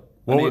 really? Yep.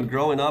 I mean,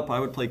 growing up, I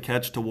would play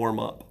catch to warm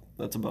up.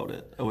 That's about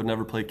it. I would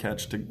never play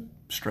catch to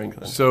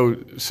strengthen. So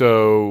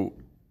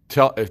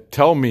tell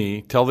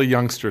the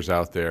youngsters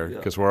out there,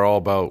 because we're all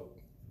about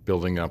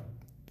building up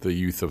the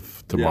youth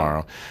of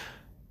tomorrow. Yeah.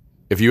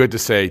 If you had to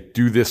say,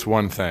 do this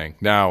one thing.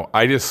 Now,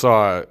 I just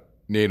saw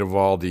Nate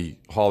Eovaldi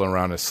hauling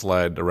around a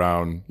sled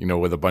around,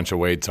 with a bunch of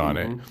weights on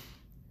it.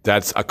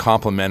 That's a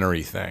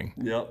complimentary thing.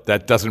 Yep.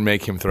 That doesn't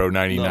make him throw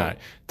 99. No.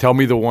 Tell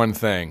me the one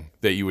thing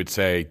that you would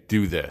say,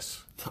 do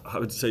this. I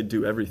would say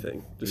do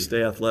everything. Just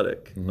stay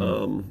athletic.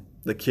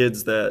 The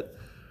kids that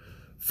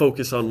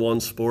focus on one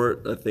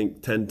sport, I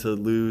think, tend to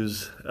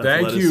lose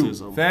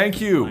athleticism.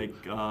 Thank you.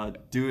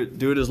 Like,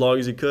 do it as long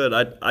as you could.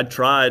 I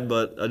tried,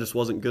 but I just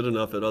wasn't good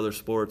enough at other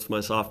sports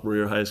my sophomore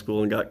year of high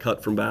school and got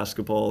cut from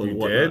basketball and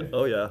whatnot. Did?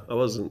 Oh, yeah. I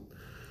wasn't.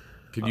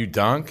 Could you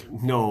dunk?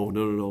 No.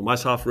 My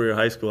sophomore year of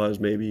high school, I was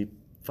maybe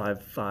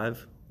 5'5".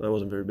 I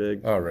wasn't very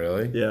big. Oh,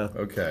 really? Yeah.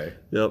 Okay.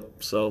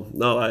 Yep. So,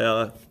 no,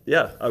 I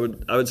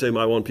would say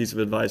my one piece of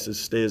advice is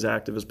stay as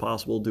active as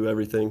possible, do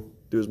everything.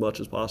 Do as much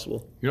as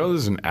possible.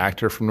 There's an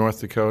actor from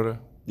North Dakota?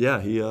 Yeah,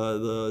 he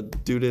the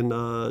dude in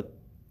why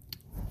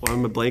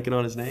am I blanking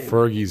on his name?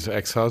 Fergie's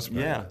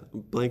ex-husband. Yeah,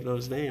 I'm blanking on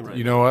his name right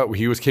You know what?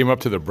 He came up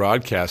to the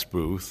broadcast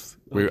booth.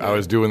 Okay. I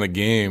was doing the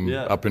game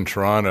up in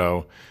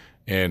Toronto,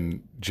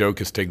 and Joe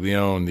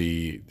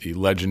Castiglione, the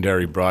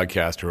legendary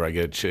broadcaster I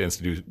get a chance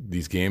to do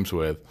these games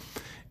with,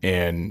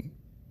 and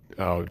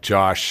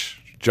Josh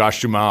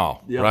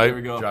Jamal, right? There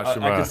we go.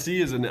 I could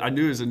see I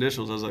knew his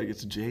initials. I was like,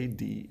 it's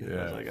JD.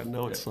 I was like, I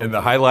know it's something. And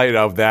the highlight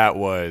of that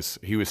was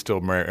he was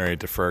still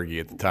married to Fergie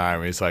at the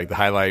time. He's like, the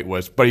highlight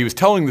was, but he was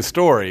telling the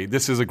story.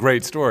 This is a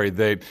great story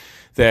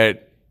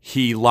that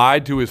he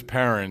lied to his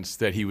parents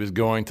that he was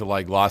going to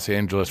like Los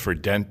Angeles for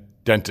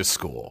dentist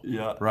school.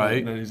 Yeah. Right?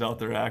 And then he's out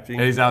there acting.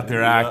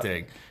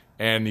 Acting.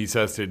 And he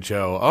says to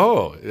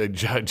Joe,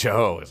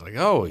 Joe is like,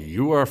 oh,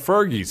 you are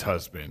Fergie's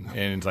husband.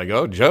 And it's like,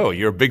 oh, Joe,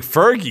 you're a big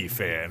Fergie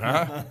fan,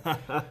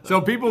 huh? So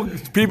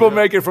people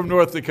make it from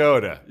North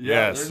Dakota.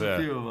 Yeah, yes.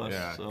 There's a few of us.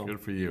 Yeah, so. Good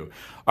for you.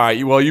 All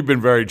right, well, you've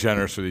been very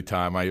generous with your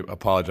time. I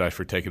apologize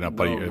for taking up,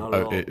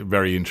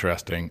 very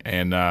interesting.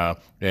 And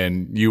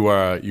you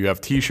have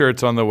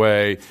T-shirts on the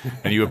way,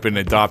 and you have been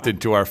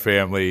adopted to our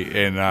family.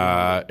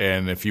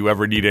 And if you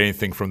ever need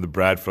anything from the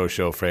Bradfo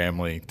Show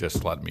family,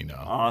 just let me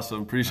know.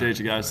 Awesome. Appreciate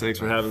you guys. Thanks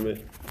for having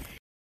me.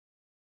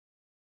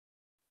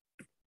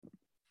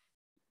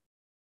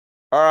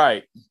 All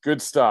right.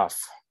 Good stuff.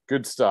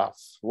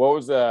 What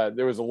was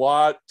there was a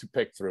lot to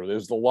pick through.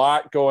 There's a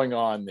lot going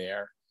on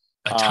there.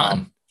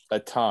 A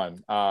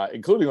ton.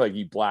 Including like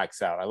he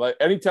blacks out. I like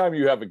anytime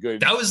you have a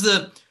good. That was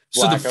the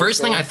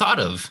first thing I thought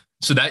of.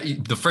 So that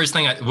the first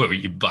thing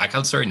you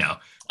blackout story now.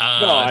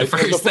 No, the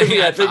first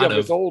thing I think of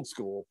is old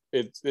school.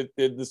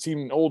 It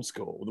seemed old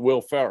school with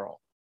Will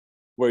Ferrell,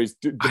 where he's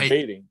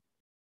debating.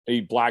 And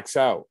he blacks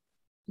out.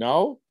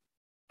 No?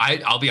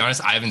 I'll be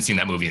honest, I haven't seen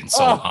that movie in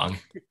so long.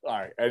 All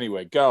right.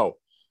 Anyway, go.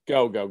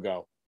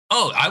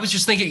 Oh, I was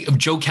just thinking of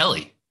Joe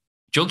Kelly.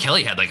 Joe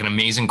Kelly had like an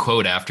amazing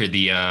quote after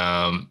the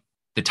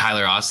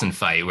Tyler Austin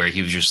fight where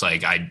he was just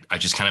like, I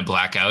just kind of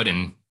black out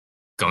and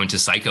go into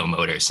psycho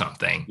mode or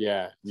something.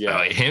 Yeah.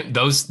 So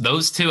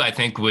those two, I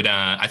think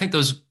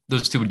those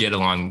two would get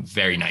along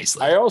very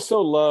nicely. I also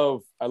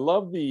love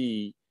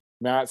the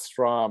Matt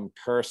Strom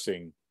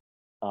cursing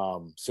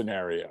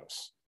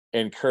scenarios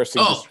and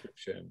cursing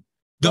description.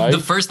 The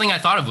first thing I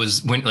thought of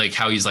was when like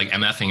how he's like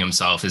MFing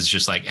himself is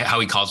just like how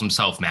he calls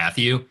himself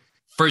Matthew.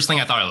 First thing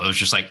I thought of was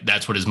just like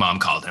that's what his mom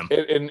called him.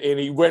 And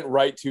he went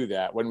right to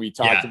that when we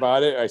talked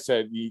about it. I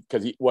said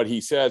what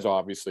he says,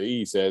 obviously,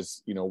 he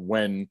says,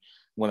 when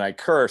I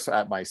curse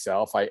at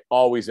myself, I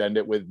always end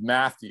it with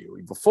Matthew,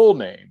 the full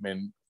name.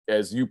 And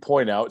as you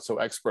point out so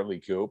expertly,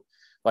 Coop,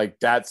 like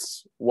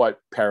that's what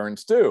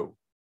parents do.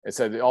 It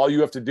said all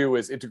you have to do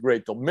is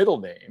integrate the middle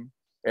name.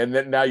 And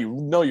then now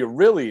you're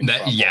really in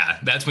trouble. Yeah,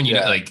 that's when you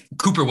know, like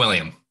Cooper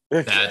William.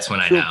 That's when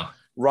I know.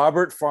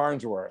 Robert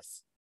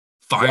Farnsworth.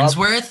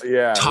 Farnsworth?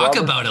 Talk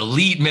about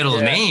elite middle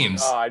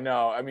names. Oh, I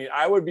know. I mean,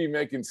 I would be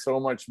making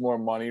so much more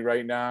money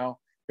right now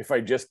if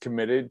I just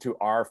committed to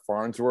R.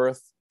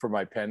 Farnsworth for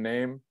my pen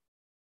name.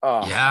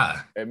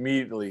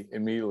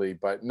 Immediately.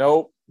 But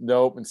nope.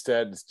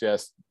 Instead, it's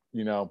just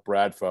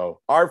Bradfo.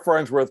 R.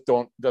 Farnsworth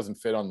doesn't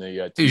fit on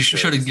the. You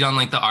should have done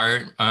like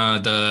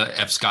the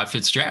F. Scott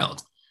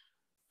Fitzgerald.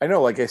 I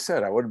know, like I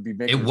said, I wouldn't be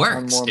making. It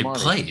works. More it money.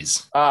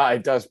 Plays.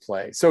 It does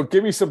play. So,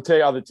 give me some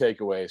other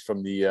takeaways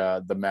from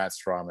the Matt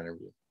Strom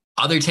interview.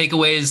 Other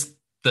takeaways: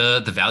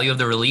 the value of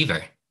the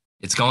reliever.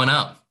 It's going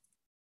up.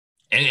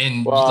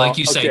 And Well, like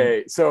you said,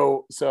 okay,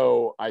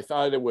 so I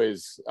thought it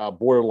was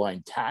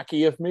borderline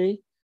tacky of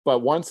me, but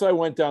once I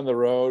went down the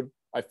road,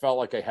 I felt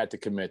like I had to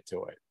commit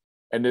to it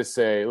and just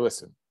say,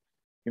 listen,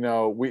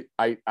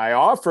 I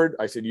offered.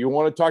 I said, you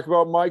want to talk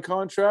about my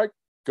contract?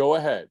 Go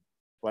ahead,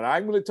 but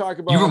I'm going to talk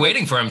about. You were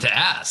waiting for him to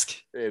ask,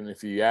 and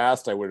if he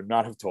asked, I would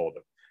not have told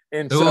him.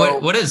 And so,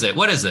 what is it?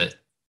 What is it?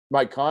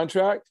 My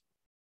contract?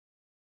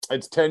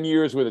 It's 10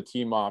 years with a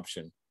team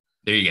option.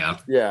 There you go.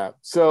 Yeah.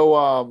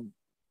 So,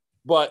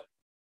 but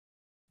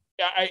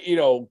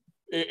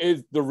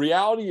is the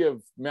reality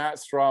of Matt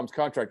Strom's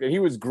contract, and he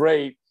was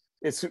great.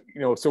 It's,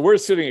 so we're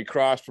sitting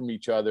across from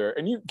each other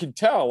and you can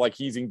tell like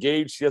he's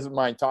engaged. He doesn't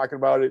mind talking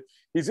about it.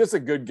 He's just a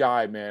good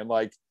guy, man.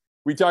 Like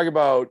we talk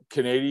about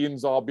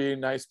Canadians all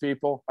being nice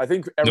people. I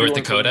think North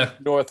Dakota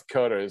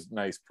is a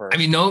nice person. I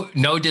mean,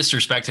 no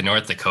disrespect to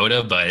North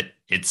Dakota, but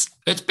it's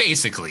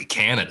basically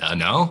Canada,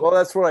 no? Well,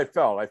 that's what I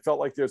felt. I felt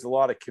like there's a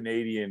lot of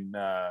Canadian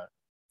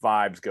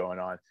vibes going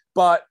on.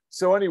 But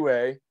so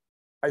anyway,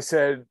 I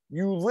said,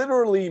 you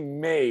literally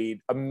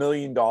made $1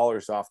 million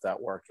off that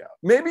workout.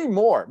 Maybe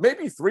more,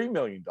 maybe $3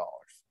 million.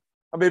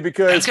 I mean,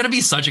 because that's going to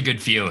be such a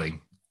good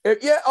feeling.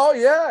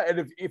 Yeah.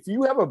 And if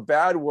you have a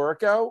bad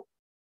workout,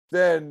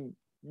 then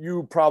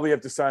you probably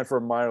have to sign for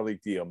a minor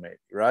league deal, maybe,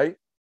 right?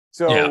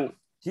 So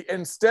he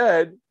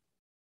instead,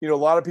 a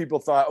lot of people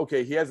thought,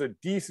 okay, he has a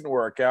decent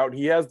workout.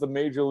 He has the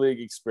major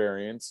league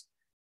experience.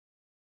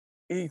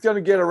 He's going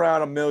to get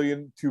around $1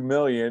 million, $2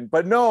 million,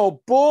 but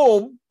no,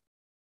 boom.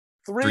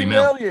 $3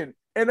 million.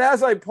 And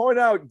as I point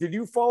out, did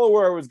you follow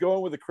where I was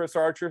going with the Chris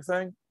Archer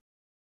thing?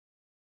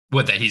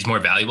 What, that he's more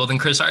valuable than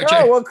Chris Archer?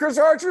 Yeah, well, Chris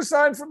Archer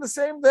signed from the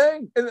same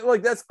thing. And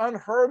like, that's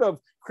unheard of.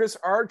 Chris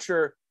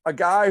Archer, a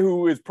guy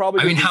who is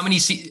probably... I mean, how many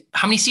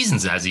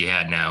seasons has he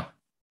had now?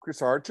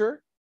 Chris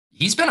Archer?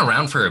 He's been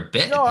around for a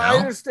bit. No, I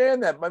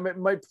understand that.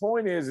 My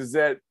point is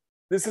that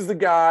this is the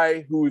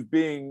guy who is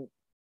being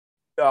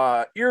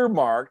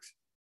earmarked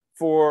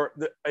for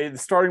the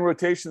starting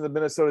rotation of the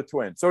Minnesota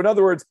Twins. So in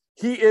other words,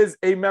 he is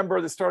a member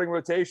of the starting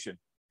rotation.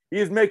 He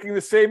is making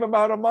the same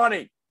amount of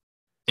money.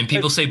 And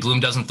people say Bloom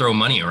doesn't throw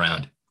money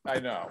around. I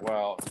know.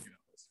 Well,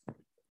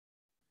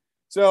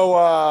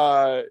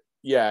 so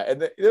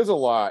and there's a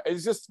lot.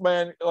 It's just,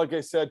 man, like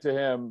I said to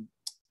him,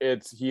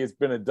 he has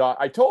been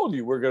adopted. I told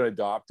you we're going to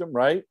adopt him,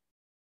 right?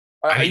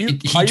 He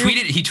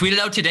tweeted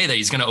out today that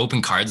he's going to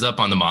open cards up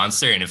on the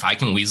Monster, and if I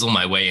can weasel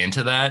my way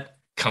into that,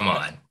 come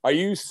on. Are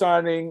you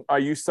signing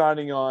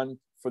on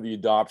for the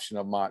adoption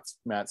of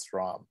Matt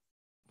Strom?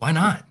 Why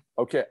not?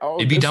 Okay.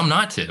 It'd be dumb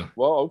not to.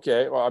 Well,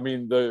 okay. Well, I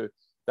mean, the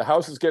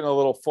house is getting a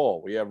little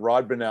full. We have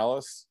Alex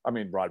Binelas.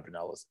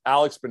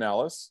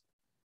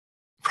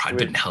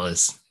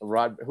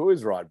 Who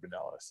is Rod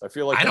Binelas? I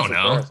feel like I don't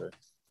know.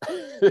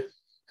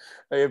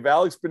 They have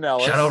Alex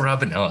Binelas. Shout out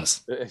Rod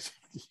Binelas.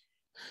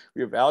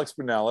 We have Alex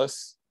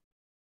Binelas.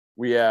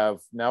 We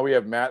have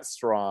Matt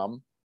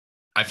Strom.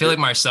 I feel like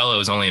Marcelo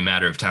is only a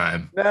matter of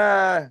time.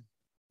 Nah.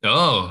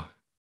 Oh.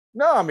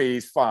 No, I mean,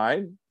 he's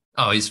fine.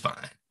 Oh, he's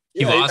fine.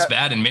 He lost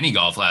bad in mini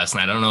golf last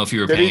night. I don't know if you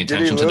were paying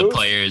attention to the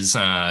players'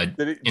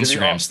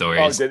 Instagram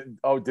stories. Did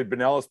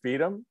Binelas beat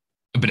him?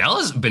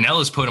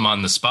 Binelas put him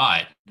on the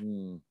spot.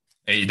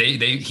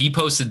 He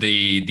posted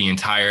the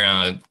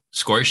entire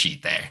score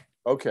sheet there.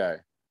 Okay.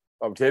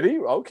 Oh, did he?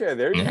 Okay,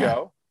 there you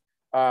go.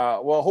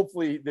 Well,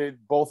 hopefully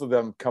both of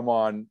them come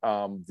on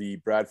the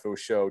Bradfo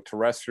Show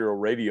terrestrial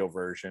radio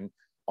version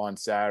on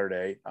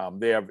Saturday.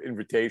 They have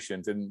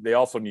invitations and they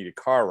also need a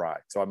car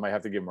ride. So I might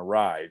have to give them a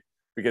ride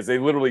because they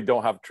literally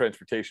don't have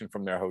transportation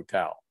from their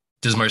hotel.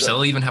 Does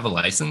Marcelo even have a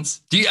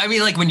license?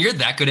 When you're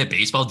that good at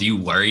baseball, do you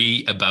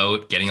worry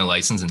about getting a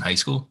license in high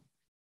school?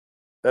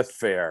 That's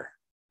fair.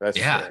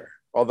 Fair.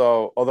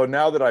 Although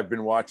now that I've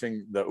been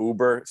watching the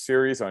Uber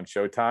series on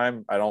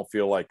Showtime, I don't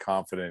feel like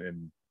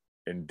confident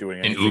in doing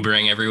anything. In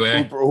Ubering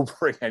everywhere?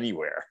 Ubering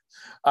anywhere.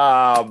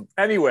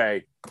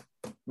 Anyway,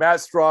 Matt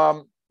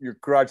Strom,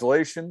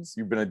 congratulations.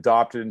 You've been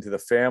adopted into the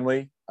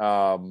family.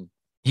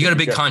 You got a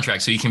big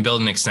contract, so you can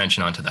build an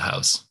extension onto the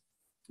house.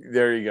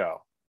 There you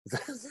go.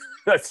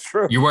 That's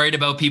true. You're worried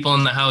about people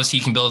in the house. He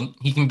can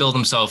build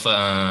himself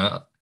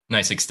a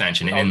nice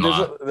extension, an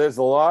in-law. There's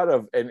a lot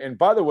of, and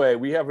by the way,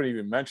 we haven't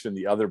even mentioned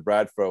the other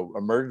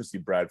emergency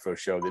Bradfo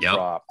show that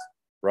dropped,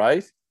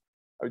 right?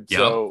 Yep.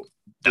 So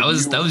that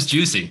was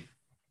juicy.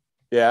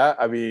 Yeah,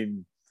 I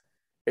mean,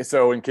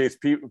 so in case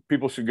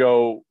people should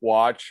go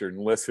watch or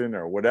listen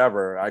or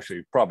whatever,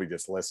 actually probably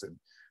just listen.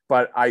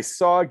 But I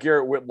saw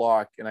Garrett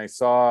Whitlock and I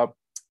saw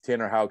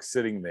Tanner Houck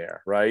sitting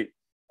there, right?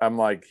 I'm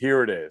like,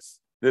 here it is.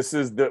 This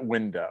is the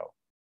window.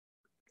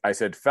 I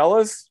said,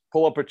 fellas,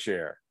 pull up a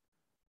chair.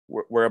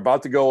 We're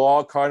about to go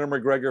all Conor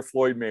McGregor,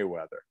 Floyd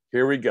Mayweather.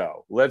 Here we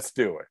go. Let's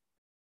do it.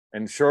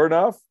 And sure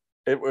enough,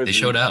 they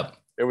showed up.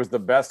 It was the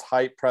best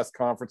hype press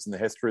conference in the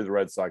history of the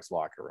Red Sox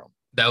locker room.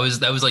 That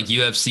was like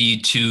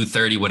UFC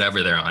 230,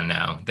 whatever they're on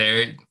now.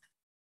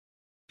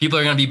 People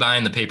are going to be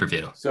buying the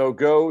pay-per-view. So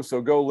go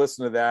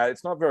listen to that.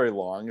 It's not very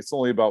long. It's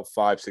only about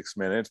 5-6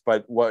 minutes.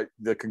 But what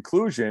the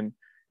conclusion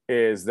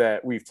is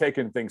that we've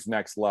taken things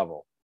next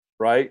level,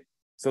 right?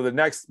 So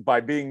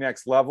by being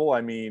next level,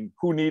 I mean,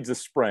 who needs a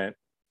sprint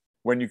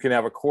when you can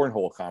have a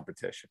cornhole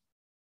competition?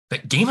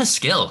 But game of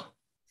skill.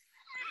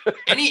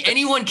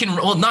 Anyone can.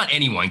 Well, not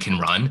anyone can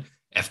run.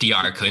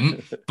 FDR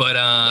couldn't, but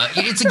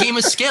it's a game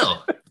of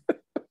skill.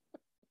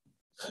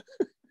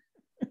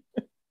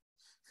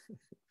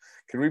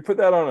 Can we put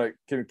that on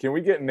can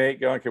we get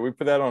Nate going? Can we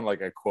put that on like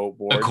a quote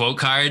board? A quote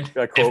card?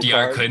 card?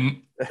 FDR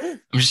couldn't. I'm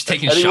just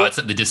taking shots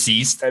at the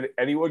deceased.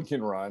 Anyone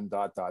can run, ...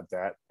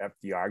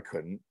 FDR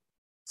couldn't,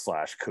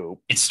 /Coop.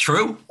 It's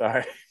true.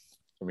 I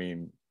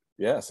mean,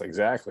 yes,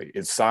 exactly.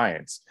 It's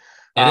science.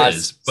 It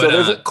is.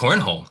 But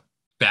cornhole.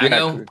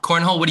 Bago?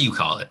 Cornhole, what do you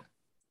call it?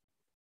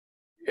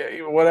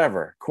 Yeah,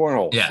 whatever.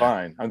 Cornhole,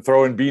 fine. I'm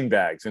throwing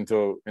beanbags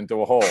into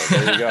a hole.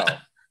 There you go.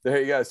 There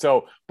you go.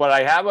 So, but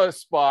I have a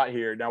spot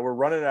here. Now we're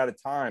running out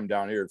of time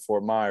down here at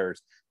Fort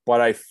Myers,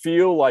 but I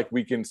feel like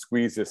we can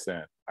squeeze this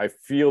in. I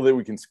feel that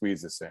we can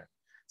squeeze this in.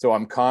 So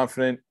I'm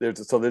confident.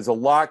 There's a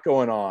lot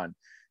going on.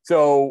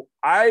 So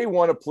I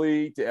want to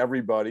plead to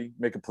everybody,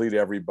 make a plea to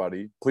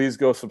everybody. Please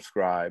go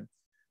subscribe.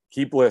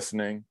 Keep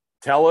listening.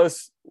 Tell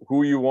us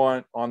who you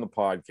want on the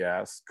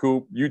podcast.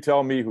 Coop, you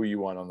tell me who you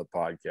want on the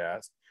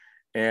podcast.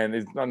 And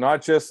it's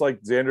not just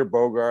like Xander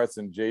Bogaerts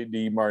and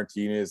JD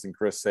Martinez and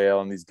Chris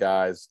Sale and these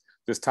guys.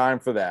 There's time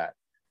for that.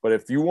 But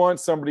if you want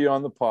somebody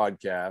on the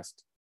podcast,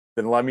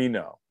 then let me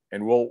know,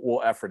 and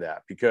we'll effort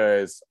that.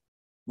 Because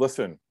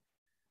listen,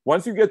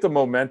 once you get the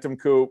momentum,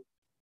 Coop,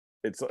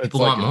 it's people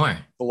like want more.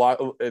 A lot.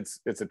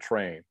 It's a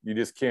train. You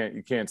just can't.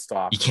 You can't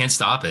stop. You can't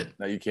stop it.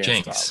 No, you can't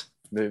Jinx. stop.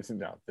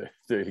 No,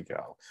 there you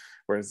go.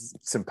 Where's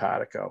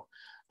simpatico?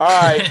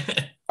 All right,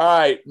 all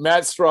right.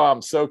 Matt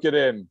Strom, soak it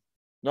in.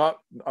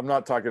 I'm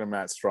not talking to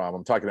Matt Strom.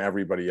 I'm talking to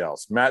everybody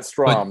else. Matt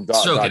Strom.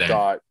 Soak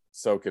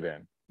it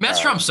in. Matt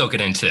Strom, soak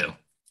it in too.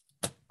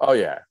 Oh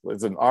yeah,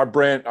 listen. Our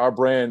brand,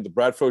 the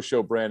Bradfo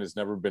Show brand has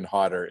never been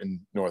hotter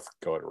in North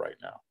Dakota right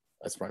now.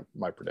 That's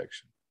my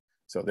prediction.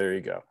 So there you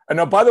go. And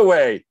now, by the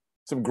way,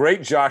 some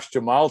great Josh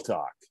Jamal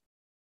talk.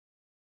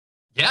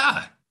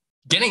 Yeah,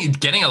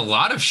 getting a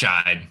lot of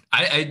shine.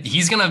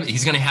 He's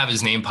gonna have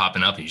his name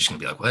popping up. And you're just gonna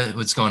be like,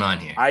 what's going on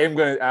here? I am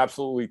going to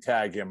absolutely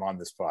tag him on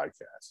this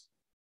podcast.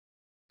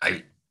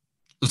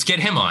 Let's get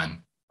him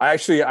on.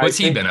 What's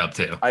he been up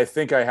to? I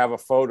think I have a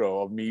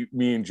photo of me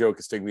and Joe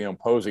Castiglione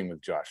posing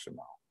with Josh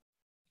Jamal.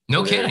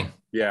 No kidding.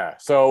 Yeah.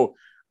 So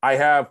I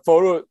have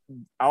photo.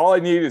 All I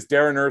need is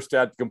Darren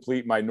Erstad to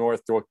complete my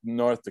North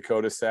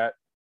Dakota set,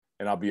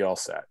 and I'll be all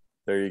set.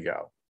 There you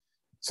go.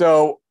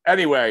 So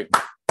anyway,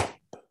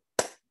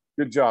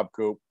 good job,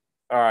 Coop.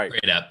 All right.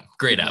 Great up.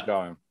 Keep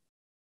going.